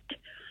fruit.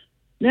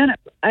 Then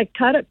I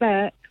cut it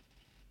back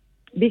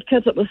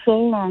because it was so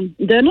long.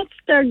 Then it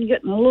started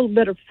getting a little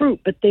bit of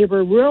fruit, but they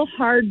were real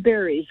hard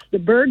berries. The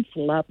birds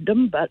loved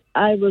them, but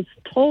I was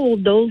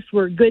told those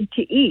were good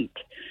to eat.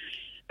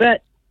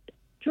 But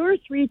 2 or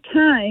 3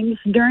 times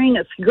during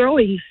its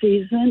growing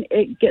season,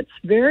 it gets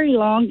very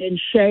long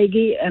and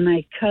shaggy, and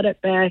I cut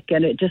it back,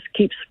 and it just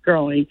keeps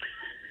growing.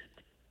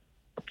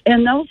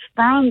 And those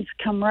fronds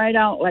come right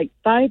out like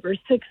 5 or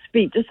 6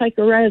 feet, just like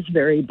a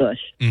raspberry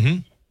bush. Mm-hmm.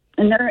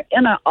 And they're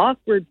in an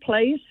awkward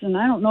place, and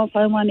I don't know if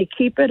I want to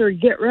keep it or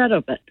get rid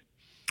of it.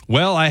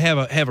 Well, I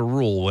have a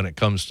rule when it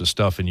comes to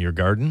stuff in your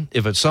garden.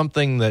 If it's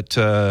something that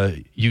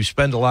you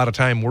spend a lot of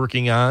time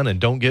working on and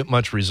don't get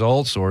much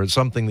results, or it's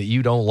something that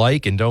you don't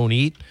like and don't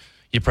eat,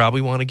 you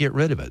probably want to get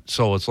rid of it.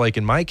 So it's like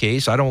in my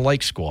case, I don't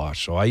like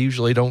squash, so I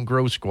usually don't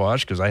grow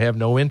squash because I have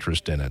no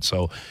interest in it.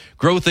 So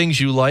grow things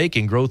you like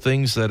and grow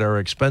things that are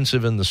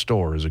expensive in the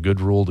store is a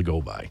good rule to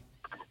go by.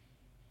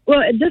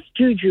 Well, this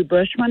juju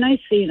bush, when I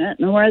seen it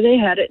and where they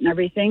had it and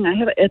everything, I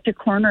have it at the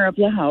corner of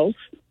the house,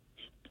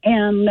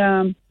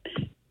 and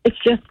it's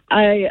just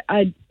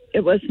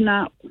it was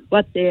not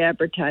what they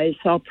advertised,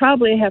 so I'll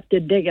probably have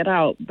to dig it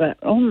out. But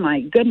oh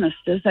my goodness,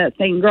 does that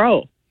thing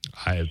grow?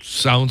 It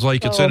sounds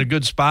like it's in a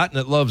good spot and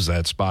it loves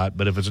that spot.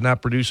 But if it's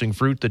not producing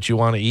fruit that you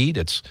want to eat,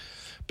 it's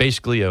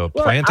basically a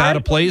plant out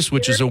of place,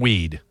 which is a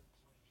weed.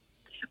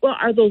 Well,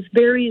 are those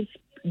berries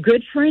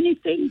good for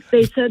anything?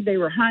 They said they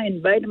were high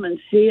in vitamin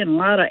C and a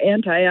lot of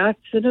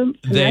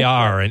antioxidants. They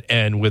are,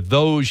 and with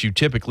those, you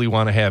typically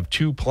want to have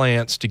 2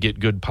 plants to get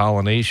good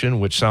pollination,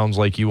 which sounds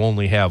like you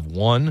only have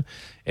 1.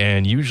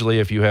 And usually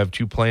if you have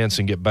 2 plants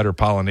and get better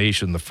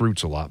pollination, the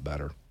fruit's a lot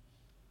better.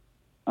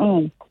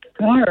 Oh,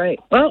 all right.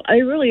 Well, I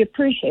really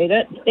appreciate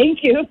it.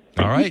 Thank you.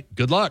 All right.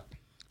 Good luck.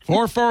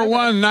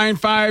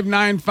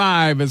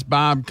 441-9595 is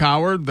Bob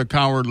Coward, the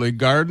Cowardly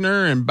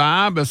Gardener. And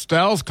Bob,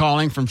 Estelle's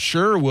calling from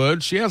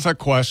Sherwood. She has a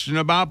question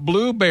about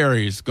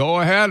blueberries. Go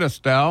ahead,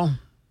 Estelle.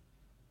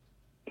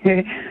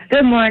 Good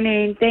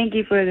morning. Thank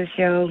you for the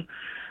show.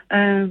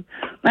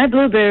 My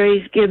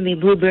blueberries give me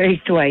blueberries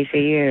twice a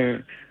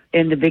year,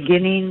 in the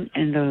beginning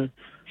in the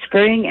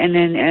spring, and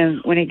then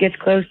when it gets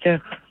close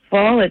to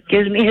fall, it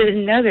gives me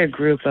another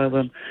group of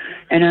them.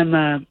 And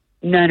I'm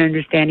not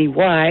understanding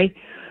why,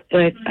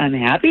 but I'm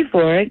happy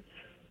for it.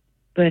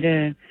 But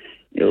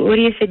What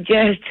do you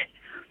suggest?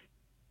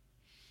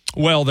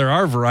 Well, there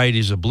are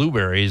varieties of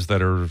blueberries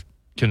that are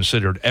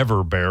considered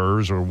ever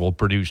bearers or will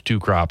produce 2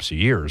 crops a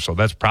year. So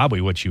that's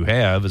probably what you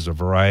have, is a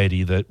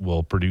variety that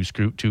will produce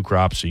 2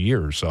 crops a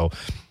year. So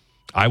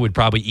I would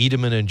probably eat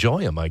them and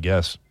enjoy them, I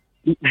guess.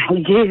 I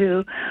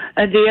do.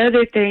 The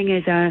other thing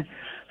is I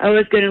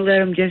was going to let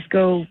them just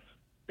go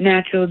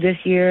natural this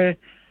year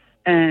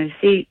and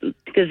see,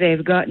 because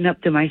they've gotten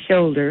up to my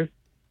shoulder.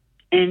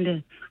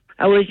 And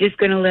I was just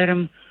going to let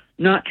them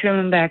not trim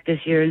them back this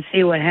year and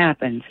see what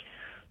happens.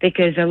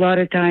 Because a lot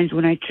of times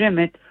when I trim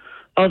it,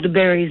 all the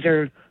berries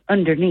are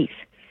underneath.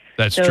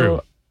 That's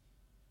true.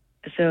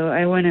 So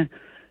I want to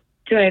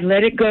try and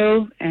let it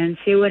go and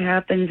see what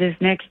happens this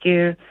next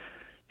year.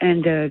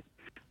 And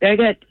I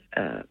got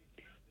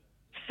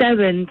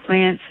 7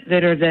 plants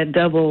that are the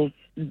double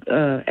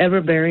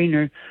ever-bearing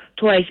or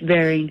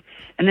twice-bearing.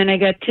 And then I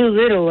got 2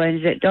 little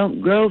ones that don't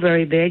grow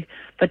very big,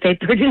 but they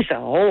produce a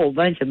whole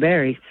bunch of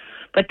berries.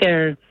 But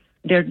they're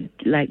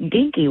like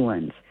dinky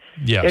ones.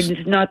 Yes. They're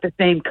just not the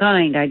same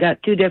kind. I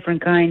got 2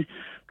 different kinds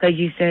because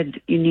you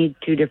said you need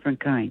 2 different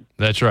kinds.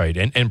 That's right.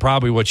 And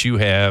probably what you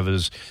have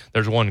is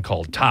there's one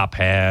called Top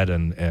Hat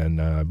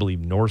and I believe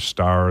North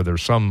Star.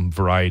 There's some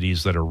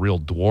varieties that are real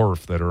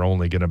dwarf that are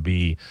only going to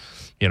be,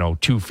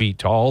 2 feet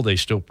tall. They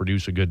still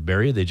produce a good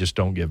berry. They just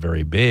don't get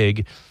very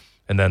big.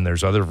 And then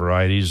there's other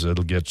varieties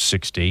that'll get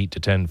 6 to 8 to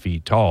 10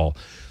 feet tall.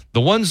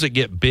 The ones that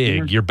get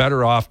big, you're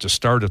better off to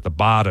start at the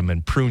bottom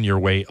and prune your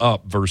way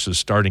up versus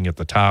starting at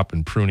the top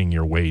and pruning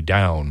your way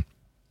down.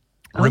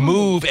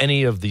 Remove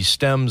any of the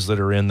stems that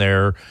are in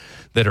there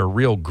that are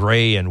real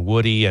gray and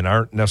woody and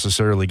aren't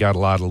necessarily got a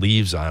lot of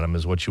leaves on them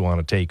is what you want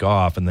to take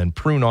off, and then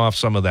prune off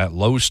some of that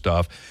low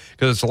stuff,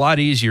 because it's a lot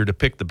easier to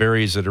pick the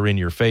berries that are in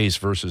your face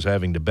versus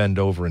having to bend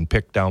over and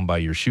pick down by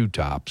your shoe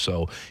top.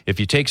 So if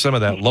you take some of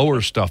that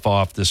lower stuff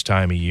off this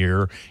time of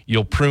year,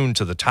 you'll prune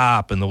to the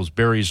top, and those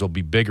berries will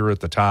be bigger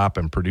at the top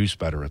and produce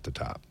better at the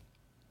top.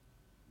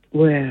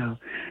 Well,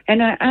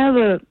 and I have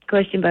a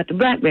question about the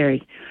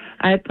blackberries.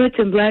 I put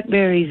some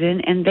blackberries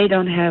in, and they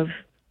don't have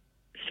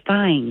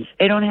spines.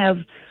 They don't have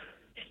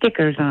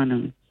stickers on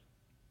them.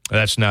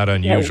 That's not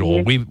unusual.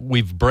 Yeah.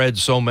 We've bred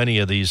so many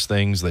of these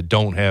things that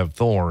don't have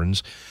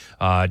thorns.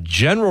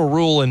 General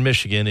rule in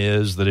Michigan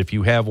is that if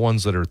you have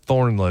ones that are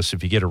thornless,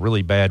 if you get a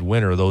really bad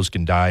winter, those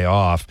can die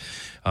off.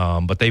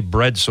 But they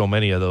bred so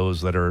many of those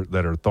that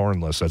are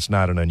thornless. That's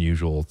not an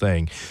unusual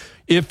thing.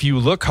 If you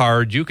look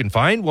hard, you can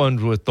find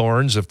ones with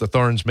thorns if the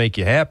thorns make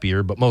you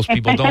happier. But most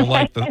people don't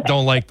like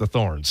the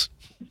thorns.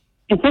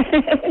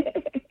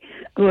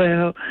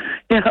 Well,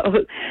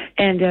 no,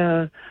 and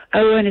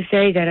I want to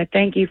say that I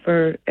thank you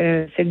for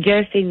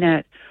suggesting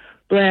that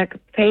black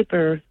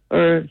paper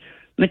or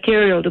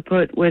material to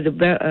put with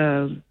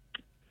the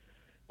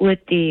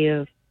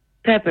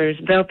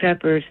peppers, bell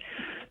peppers.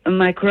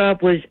 My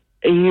crop was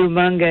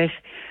humongous,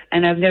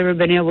 and I've never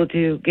been able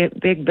to get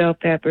big bell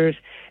peppers,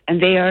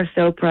 and they are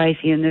so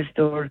pricey in this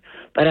store,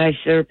 but I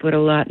sure put a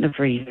lot in the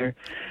freezer.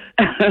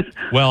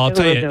 Well, I'll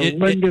tell you,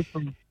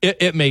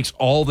 it makes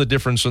all the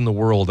difference in the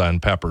world on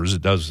peppers.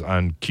 It does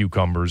on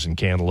cucumbers and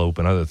cantaloupe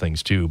and other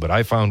things too. But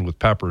I found with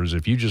peppers,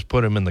 if you just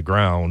put them in the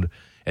ground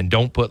and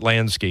don't put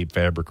landscape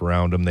fabric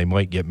around them, they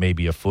might get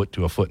maybe a foot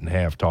to a foot and a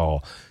half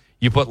tall.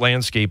 You put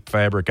landscape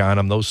fabric on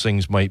them, those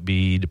things might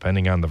be,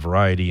 depending on the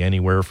variety,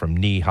 anywhere from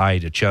knee high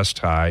to chest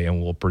high,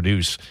 and will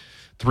produce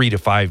 3 to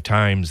 5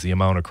 times the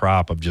amount of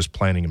crop of just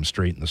planting them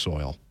straight in the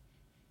soil.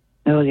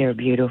 Oh, they're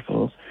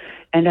beautiful.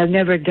 And I've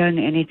never done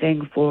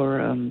anything for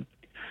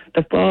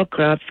the fall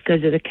crops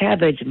because of the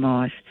cabbage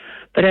moss.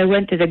 But I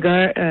went to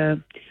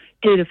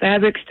the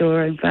fabric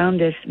store and found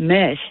this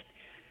mesh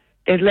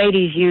that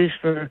ladies use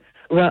for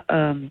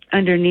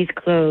underneath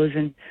clothes.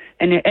 And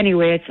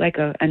anyway, it's like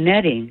a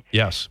netting.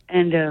 Yes.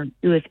 And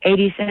it was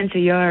 80 cents a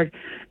yard.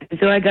 And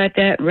so I got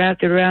that and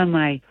wrapped it around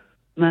my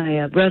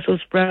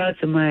Brussels sprouts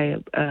and my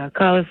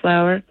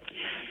cauliflower.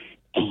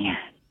 And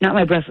not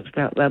my Brussels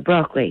sprout,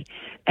 broccoli.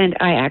 And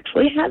I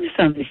actually have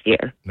some this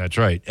year. That's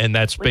right. And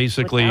that's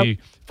basically,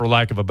 for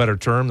lack of a better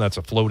term, that's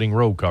a floating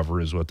row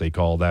cover is what they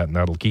call that, and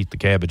that'll keep the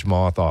cabbage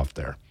moth off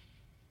there.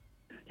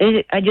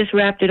 I just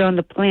wrapped it on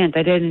the plant.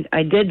 I did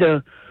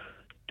the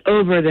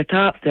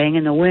over-the-top thing,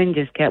 and the wind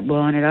just kept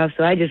blowing it off,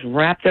 so I just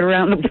wrapped it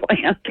around the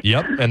plant.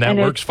 Yep, and that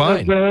works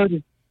fine.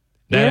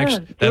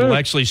 That'll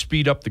actually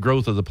speed up the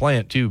growth of the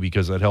plant, too,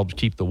 because that helps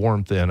keep the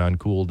warmth in on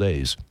cool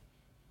days.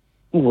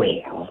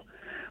 Well,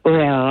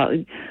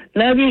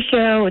 love your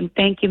show, and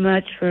thank you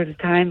much for the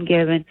time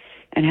given,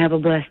 and have a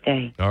blessed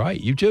day. All right,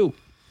 you too.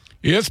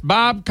 It's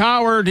Bob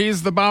Coward.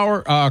 He's the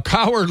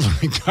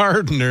Cowardly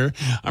Gardener.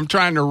 I'm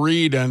trying to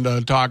read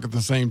and talk at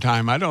the same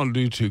time. I don't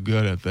do too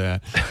good at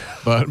that.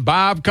 But,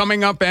 Bob,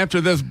 coming up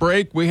after this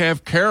break, we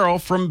have Carol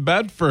from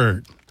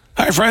Bedford.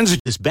 Hi, friends.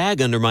 This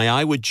bag under my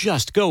eye would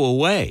just go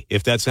away.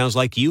 If that sounds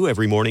like you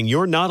every morning,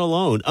 you're not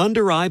alone.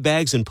 Under eye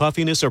bags and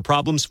puffiness are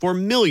problems for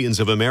millions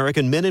of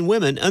American men and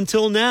women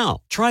until now.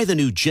 Try the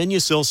new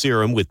Genusil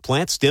Serum with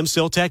plant stem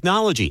cell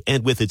technology.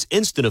 And with its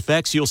instant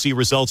effects, you'll see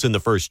results in the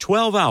first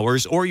 12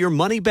 hours or your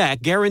money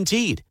back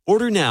guaranteed.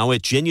 Order now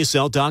at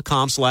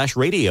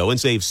Genucel.com/radio and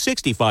save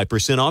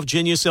 65% off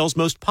Genucel's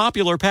most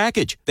popular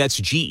package. That's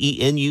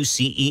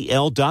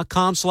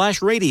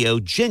GENUCEL.com/radio,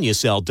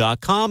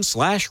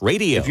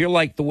 Genucel.com/radio. If you're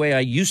like the way I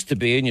used to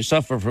be and you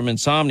suffer from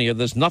insomnia,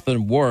 there's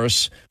nothing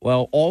worse.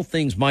 Well, all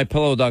things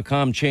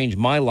MyPillow.com changed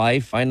my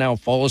life. I now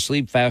fall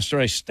asleep faster.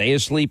 I stay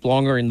asleep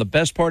longer. And the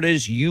best part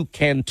is you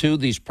can too.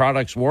 These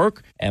products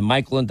work. And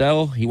Mike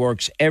Lindell, he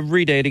works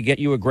every day to get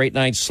you a great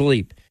night's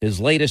sleep. His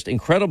latest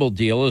incredible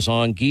deal is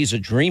on Giza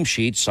Dream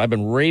Sheets. I've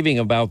been raving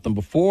about them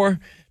before.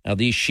 Now,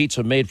 these sheets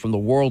are made from the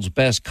world's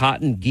best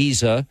cotton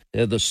Giza.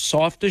 They're the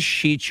softest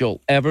sheets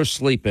you'll ever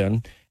sleep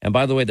in. And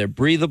by the way, they're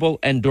breathable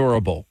and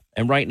durable.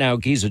 And right now,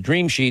 Giza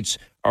Dream Sheets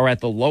are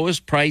at the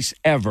lowest price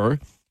ever.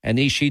 And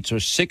these sheets are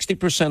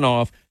 60%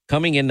 off,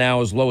 coming in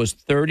now as low as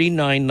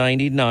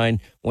 $39.99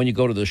 when you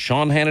go to the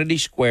Sean Hannity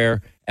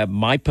Square at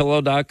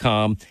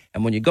MyPillow.com.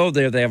 And when you go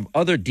there, they have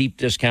other deep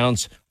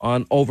discounts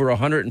on over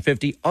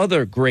 150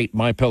 other great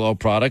MyPillow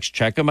products.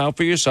 Check them out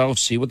for yourself.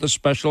 See what the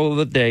special of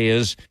the day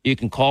is. You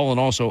can call and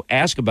also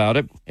ask about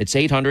it. It's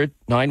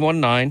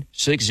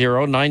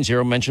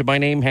 800-919-6090. Mention my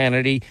name,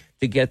 Hannity,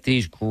 to get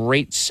these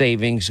great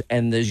savings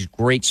and these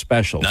great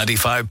specials.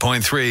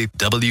 95.3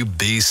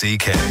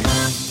 WBCK.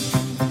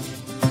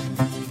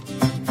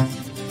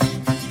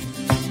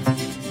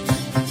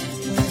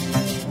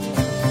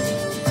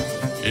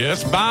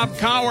 Yes, Bob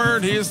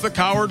Coward. He's the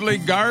Cowardly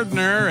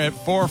Gardener at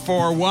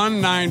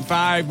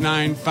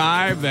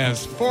 441-9595.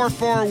 That's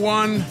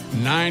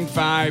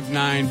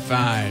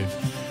 441-9595.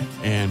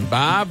 And,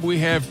 Bob, we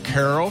have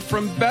Carol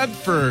from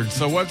Bedford.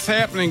 So what's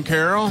happening,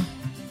 Carol?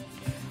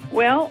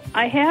 Well,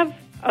 I have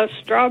a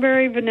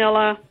strawberry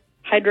vanilla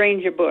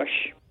hydrangea bush.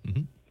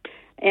 Mm-hmm.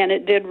 And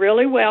it did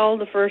really well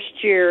the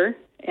first year,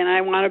 and I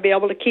want to be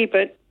able to keep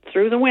it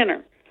through the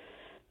winter.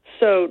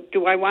 So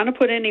do I want to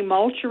put any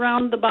mulch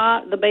around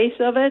the base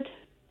of it?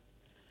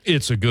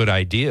 It's a good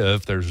idea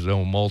if there's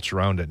no mulch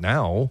around it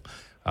now.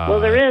 Well,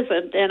 there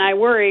isn't, and I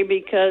worry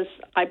because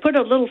I put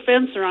a little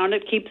fence around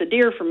it to keep the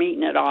deer from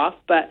eating it off.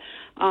 But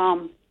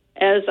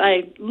as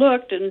I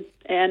looked and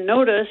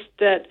noticed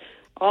that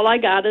all I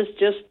got is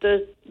just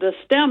the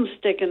stem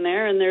sticking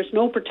there, and there's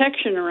no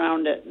protection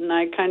around it, and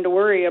I kind of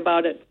worry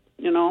about it,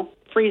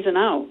 freezing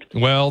out.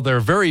 Well, they're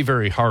very,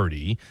 very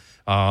hardy.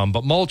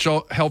 But mulch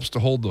helps to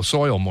hold the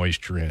soil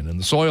moisture in, and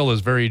the soil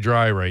is very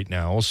dry right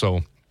now,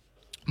 so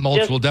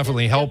mulch will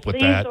definitely help with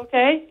that.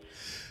 Okay?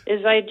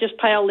 Is I just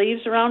pile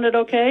leaves around it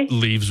okay?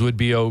 Leaves would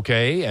be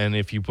okay, and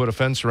if you put a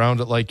fence around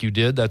it like you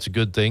did, that's a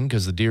good thing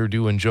because the deer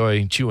do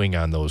enjoy chewing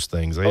on those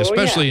things. They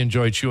especially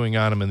enjoy chewing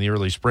on them in the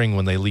early spring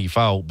when they leaf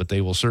out, but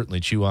they will certainly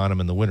chew on them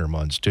in the winter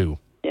months too.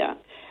 Yeah.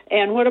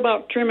 And what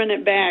about trimming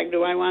it back?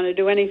 Do I want to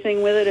do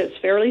anything with it? It's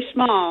fairly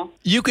small.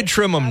 You could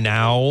trim them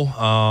now.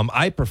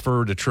 I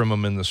prefer to trim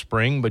them in the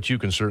spring, but you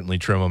can certainly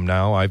trim them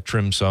now. I've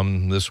trimmed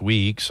some this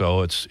week,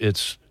 so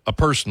it's a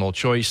personal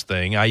choice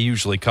thing. I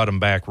usually cut them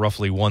back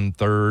roughly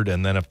 1/3,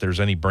 and then if there's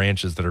any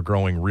branches that are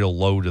growing real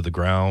low to the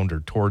ground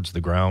or towards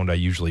the ground, I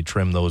usually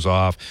trim those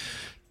off.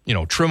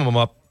 Trim them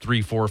up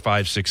 3, 4,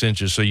 5, 6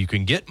 inches so you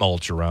can get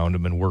mulch around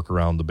them and work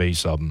around the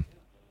base of them.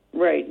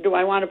 Right. Do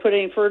I want to put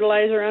any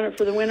fertilizer on it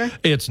for the winter?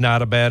 It's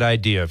not a bad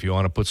idea. If you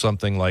want to put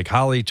something like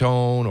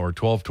Hollytone or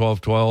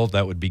 12-12-12,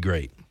 that would be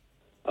great.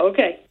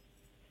 Okay.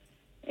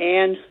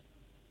 And,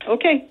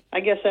 okay, I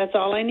guess that's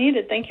all I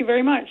needed. Thank you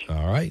very much.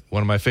 All right.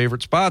 One of my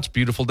favorite spots,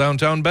 beautiful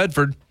downtown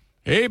Bedford.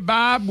 Hey,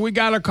 Bob, we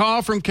got a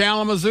call from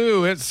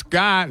Kalamazoo. It's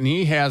Scott, and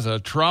he has a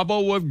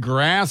trouble with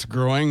grass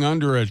growing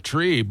under a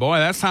tree. Boy,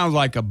 that sounds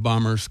like a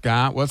bummer,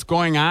 Scott. What's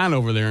going on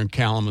over there in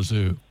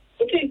Kalamazoo?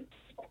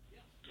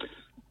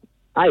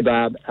 Hi,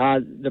 Bob.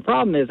 The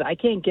problem is I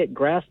can't get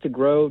grass to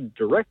grow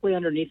directly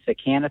underneath the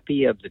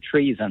canopy of the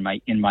trees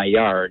in my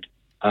yard.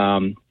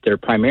 They're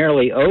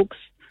primarily oaks.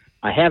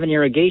 I have an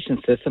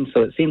irrigation system,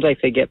 so it seems like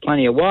they get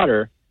plenty of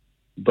water.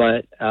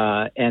 But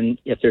and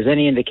if there's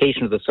any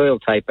indication of the soil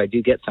type, I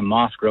do get some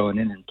moss growing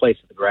in place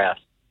of the grass.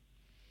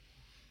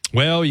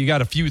 Well, you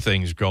got a few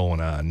things going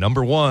on.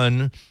 Number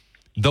one,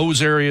 those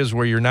areas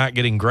where you're not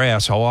getting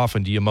grass, how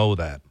often do you mow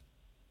that?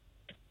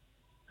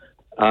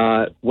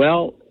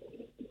 Well,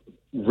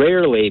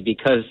 rarely,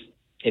 because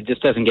it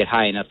just doesn't get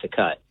high enough to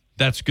cut.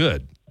 That's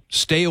good.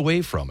 Stay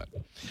away from it.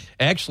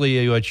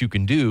 Actually, what you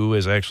can do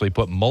is actually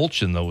put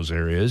mulch in those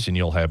areas, and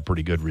you'll have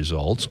pretty good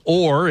results.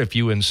 Or if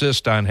you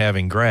insist on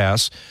having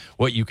grass,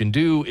 what you can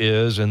do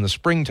is in the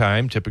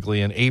springtime,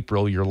 typically in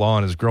April, your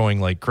lawn is growing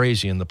like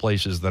crazy in the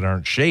places that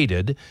aren't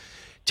shaded.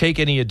 Take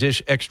any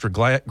extra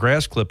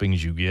grass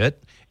clippings you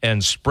get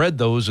and spread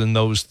those in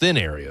those thin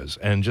areas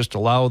and just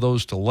allow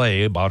those to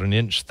lay about an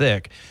inch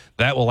thick.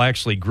 That will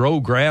actually grow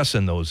grass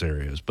in those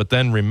areas. But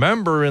then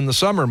remember, in the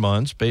summer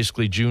months,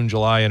 basically June,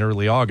 July, and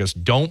early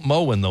August, don't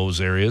mow in those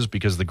areas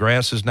because the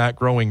grass is not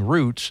growing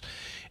roots,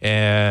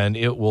 and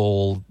it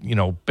will,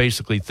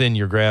 basically thin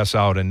your grass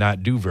out and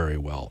not do very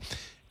well.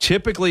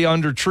 Typically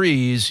under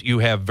trees, you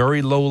have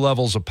very low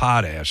levels of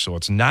potash, so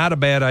it's not a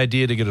bad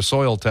idea to get a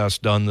soil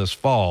test done this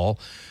fall.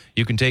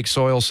 You can take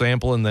soil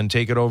sample and then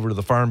take it over to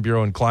the Farm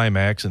Bureau and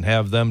Climax and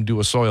have them do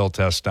a soil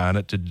test on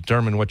it to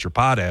determine what your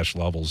potash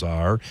levels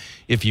are.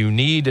 If you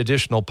need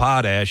additional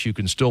potash, you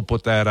can still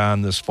put that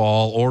on this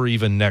fall or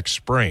even next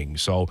spring.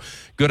 So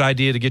good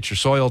idea to get your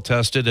soil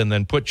tested and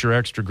then put your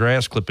extra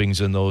grass clippings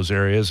in those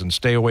areas and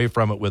stay away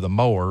from it with a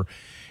mower,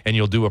 and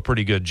you'll do a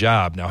pretty good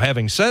job. Now,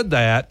 having said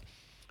that,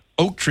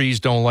 oak trees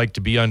don't like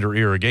to be under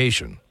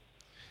irrigation.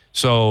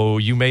 So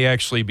you may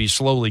actually be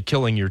slowly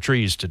killing your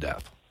trees to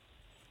death.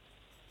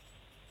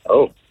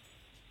 Oh,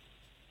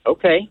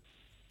 okay.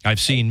 I've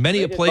seen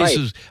many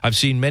places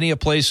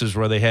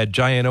where they had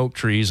giant oak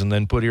trees and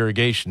then put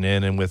irrigation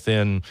in, and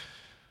within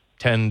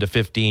 10 to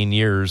 15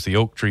 years, the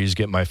oak trees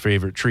get my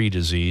favorite tree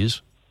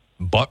disease,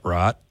 butt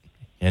rot,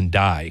 and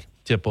die,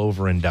 tip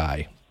over and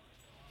die.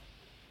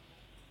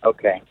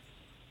 Okay.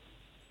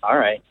 All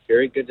right.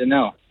 Very good to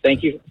know.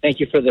 Thank you. Thank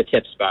you for the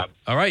tips, Bob.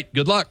 All right.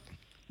 Good luck.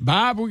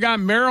 Bob, we got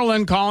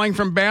Marilyn calling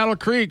from Battle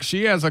Creek.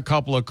 She has a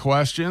couple of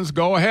questions.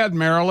 Go ahead,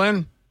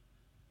 Marilyn.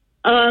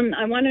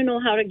 I want to know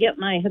how to get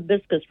my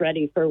hibiscus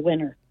ready for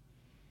winter.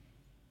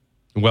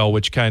 Well,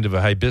 which kind of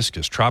a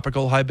hibiscus?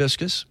 Tropical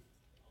hibiscus?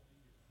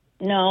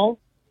 No,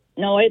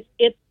 it's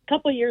a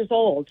couple years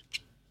old.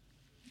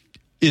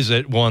 Is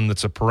it one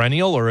that's a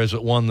perennial or is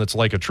it one that's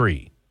like a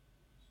tree?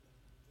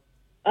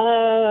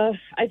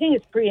 I think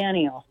it's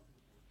perennial.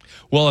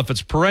 Well, if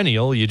it's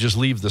perennial, you just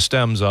leave the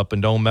stems up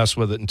and don't mess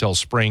with it until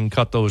spring.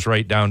 Cut those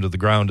right down to the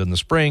ground in the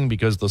spring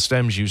because the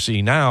stems you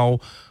see now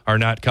are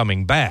not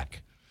coming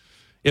back.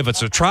 If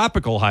it's a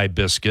tropical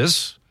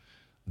hibiscus,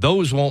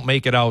 those won't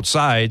make it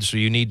outside, so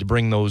you need to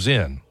bring those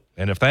in.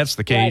 And if that's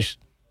the case,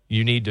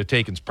 you need to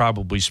take and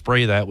probably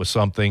spray that with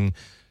something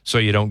so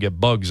you don't get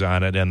bugs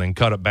on it, and then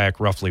cut it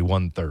back roughly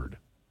 1/3.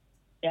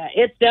 Yeah,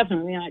 it's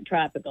definitely not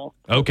tropical.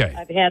 Okay.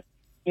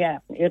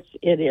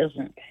 It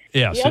isn't.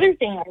 Yeah. The other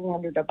thing I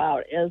wondered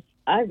about is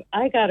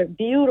I got a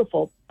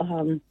beautiful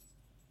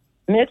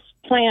mixed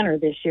planter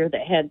this year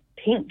that had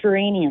pink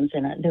geraniums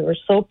in it. They were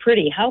so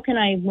pretty. How can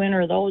I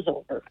winter those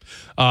over?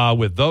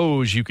 With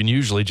those, you can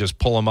usually just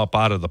pull them up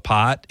out of the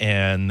pot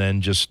and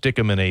then just stick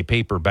them in a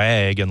paper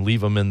bag and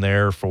leave them in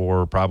there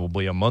for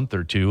probably a month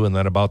or two. And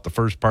then about the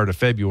first part of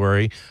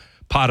February,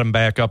 pot them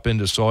back up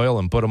into soil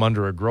and put them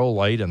under a grow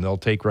light, and they'll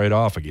take right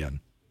off again.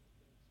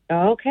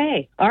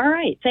 Okay. All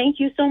right. Thank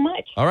you so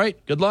much. All right.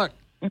 Good luck.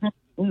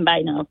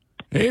 Bye now.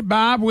 Hey,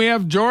 Bob, we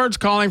have George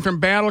calling from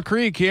Battle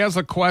Creek. He has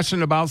a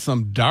question about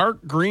some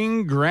dark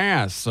green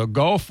grass. So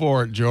go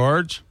for it,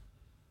 George.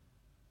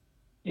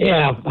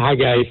 Yeah. Hi,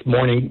 guys.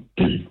 Morning.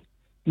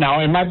 Now,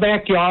 in my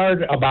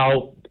backyard,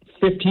 about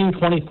 15,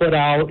 20 foot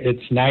out,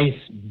 it's nice,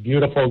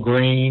 beautiful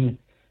green.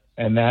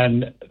 And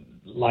then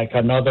like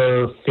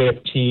another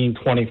 15,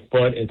 20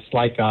 foot, it's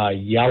like a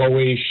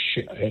yellowish,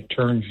 it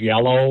turns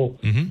yellow.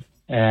 Mm-hmm.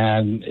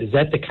 And is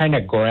that the kind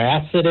of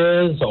grass it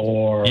is,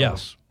 or?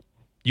 Yes.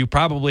 You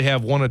probably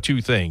have one of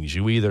two things.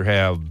 You either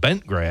have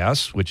bent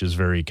grass, which is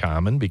very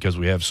common because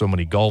we have so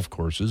many golf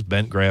courses.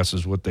 Bent grass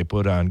is what they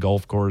put on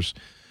golf course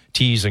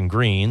tees and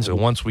greens. And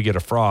once we get a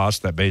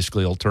frost, that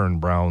basically will turn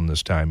brown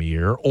this time of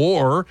year.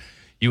 Or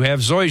you have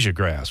zoysia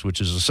grass, which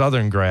is a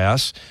southern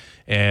grass.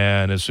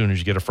 And as soon as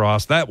you get a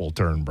frost, that will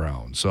turn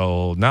brown.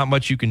 So not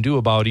much you can do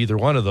about either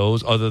one of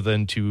those other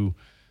than to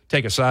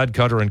take a sod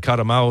cutter and cut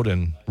them out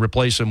and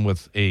replace them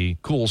with a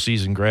cool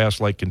season grass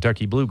like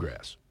Kentucky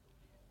bluegrass.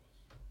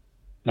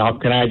 Now,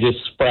 can I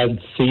just spread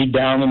seed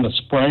down in the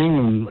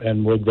spring,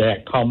 and would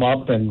that come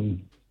up?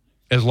 And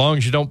as long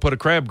as you don't put a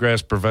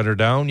crabgrass preventer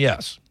down,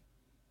 yes.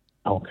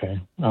 Okay.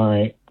 All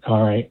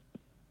right.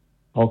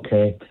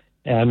 Okay.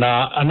 And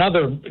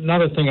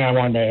another thing I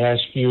wanted to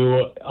ask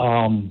you,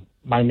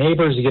 my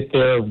neighbors get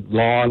their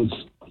lawns,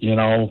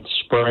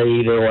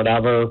 sprayed or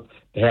whatever.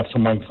 They have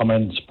someone come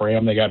in and spray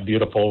them. They got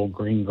beautiful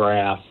green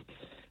grass.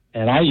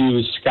 And I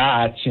use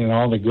Scotch,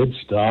 the good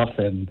stuff,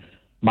 and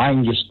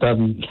mine just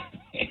doesn't,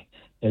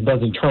 it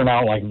doesn't turn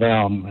out like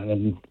them.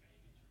 And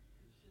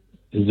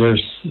is there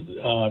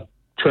a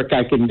trick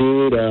I can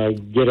do to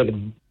get it?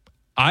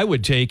 I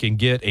would take and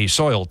get a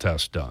soil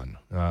test done.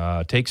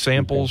 Take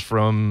samples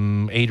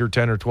from 8 or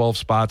 10 or 12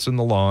 spots in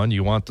the lawn.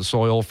 You want the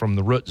soil from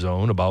the root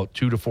zone, about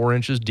 2 to 4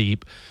 inches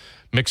deep.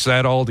 Mix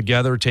that all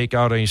together, take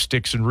out any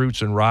sticks and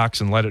roots and rocks,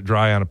 and let it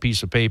dry on a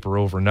piece of paper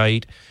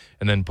overnight,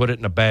 and then put it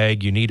in a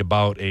bag. You need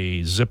about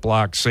a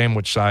Ziploc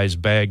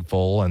sandwich-sized bag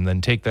full, and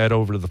then take that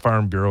over to the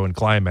Farm Bureau and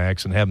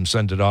Climax and have them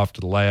send it off to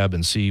the lab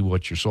and see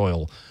what your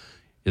soil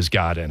has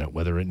got in it,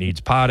 whether it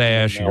needs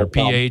potash, or your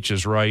pH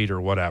is right,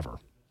 or whatever.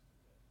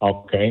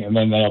 Okay, and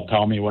then they'll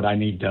tell me what I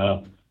need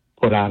to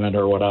put on it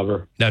or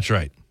whatever. That's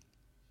right.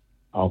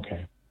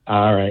 Okay.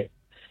 All right.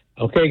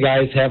 Okay,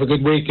 guys, have a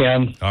good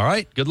weekend. All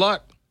right, good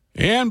luck.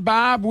 And,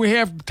 Bob, we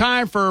have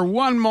time for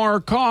one more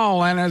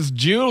call, and it's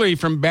Julie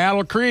from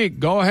Battle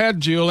Creek. Go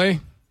ahead, Julie.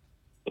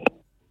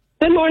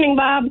 Good morning,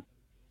 Bob.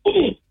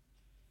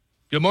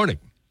 Good morning.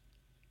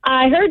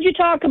 I heard you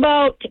talk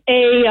about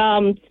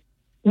a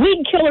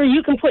weed killer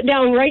you can put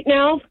down right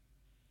now.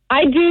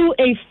 I do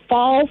a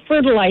fall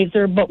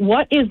fertilizer, but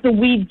what is the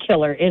weed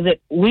killer? Is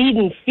it weed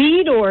and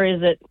feed, or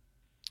is it?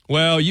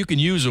 Well, you can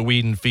use a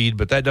weed and feed,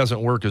 but that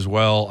doesn't work as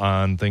well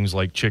on things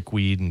like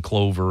chickweed and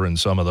clover and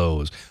some of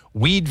those.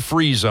 Weed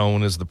Free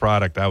Zone is the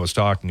product I was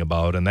talking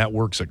about, and that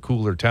works at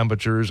cooler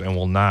temperatures and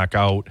will knock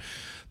out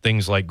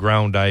things like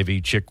ground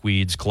ivy,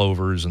 chickweeds,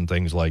 clovers, and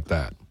things like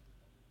that.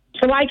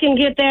 So I can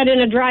get that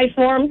in a dry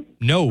form?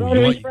 No,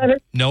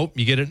 Nope,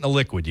 you get it in a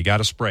liquid. You got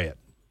to spray it.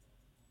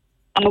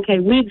 Okay,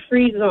 Weed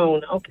Free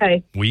Zone.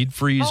 Okay. Weed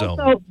Free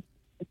Zone.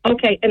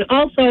 Okay, and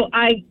also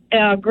I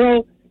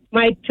grow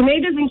my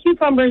tomatoes and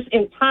cucumbers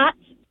in pots.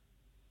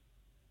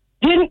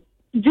 Didn't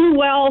do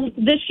well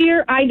this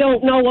year. I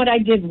don't know what I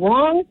did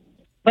wrong,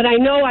 but I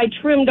know I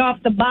trimmed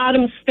off the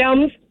bottom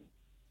stems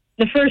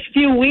the first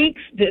few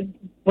weeks.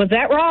 Was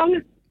that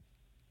wrong?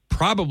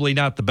 Probably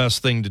not the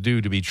best thing to do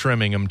to be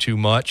trimming them too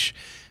much.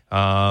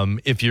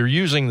 If you're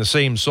using the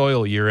same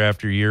soil year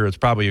after year, it's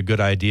probably a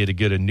good idea to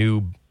get a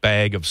new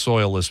bag of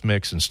soilless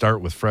mix and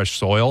start with fresh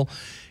soil.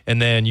 And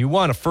then you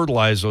want to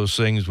fertilize those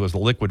things with a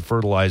liquid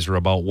fertilizer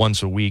about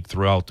once a week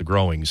throughout the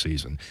growing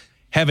season.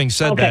 Having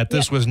said that,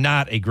 this was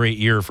not a great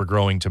year for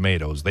growing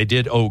tomatoes. They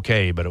did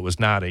okay, but it was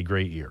not a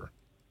great year.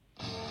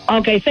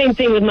 Okay, same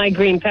thing with my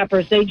green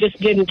peppers. They just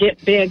didn't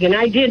get big, and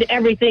I did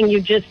everything you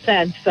just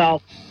said,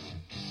 so.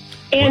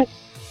 And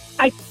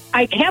I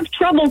have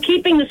trouble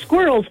keeping the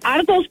squirrels out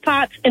of those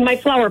pots in my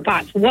flower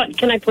pots. What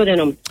can I put in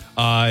them?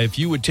 If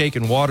you would take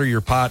and water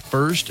your pot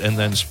first and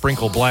then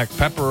sprinkle black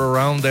pepper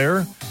around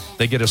there,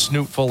 they get a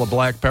snoot full of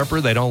black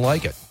pepper. They don't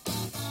like it.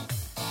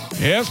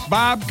 Yes,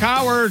 Bob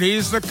Coward.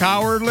 He's the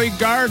Cowardly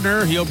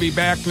Gardener. He'll be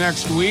back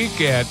next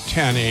week at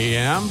 10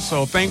 a.m.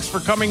 So thanks for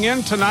coming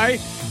in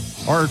tonight,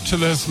 or to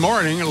this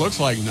morning. It looks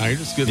like night.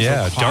 It's getting so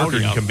darker cloudy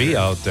than can be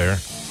out there.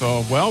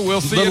 So, well,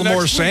 we'll see you next week. A little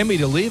more Sammy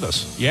to leave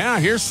us. Yeah,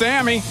 here's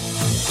Sammy.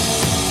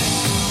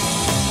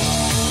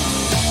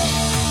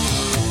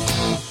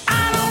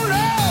 I don't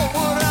know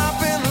what I've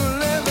been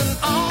living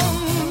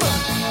on,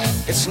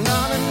 but it's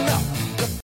not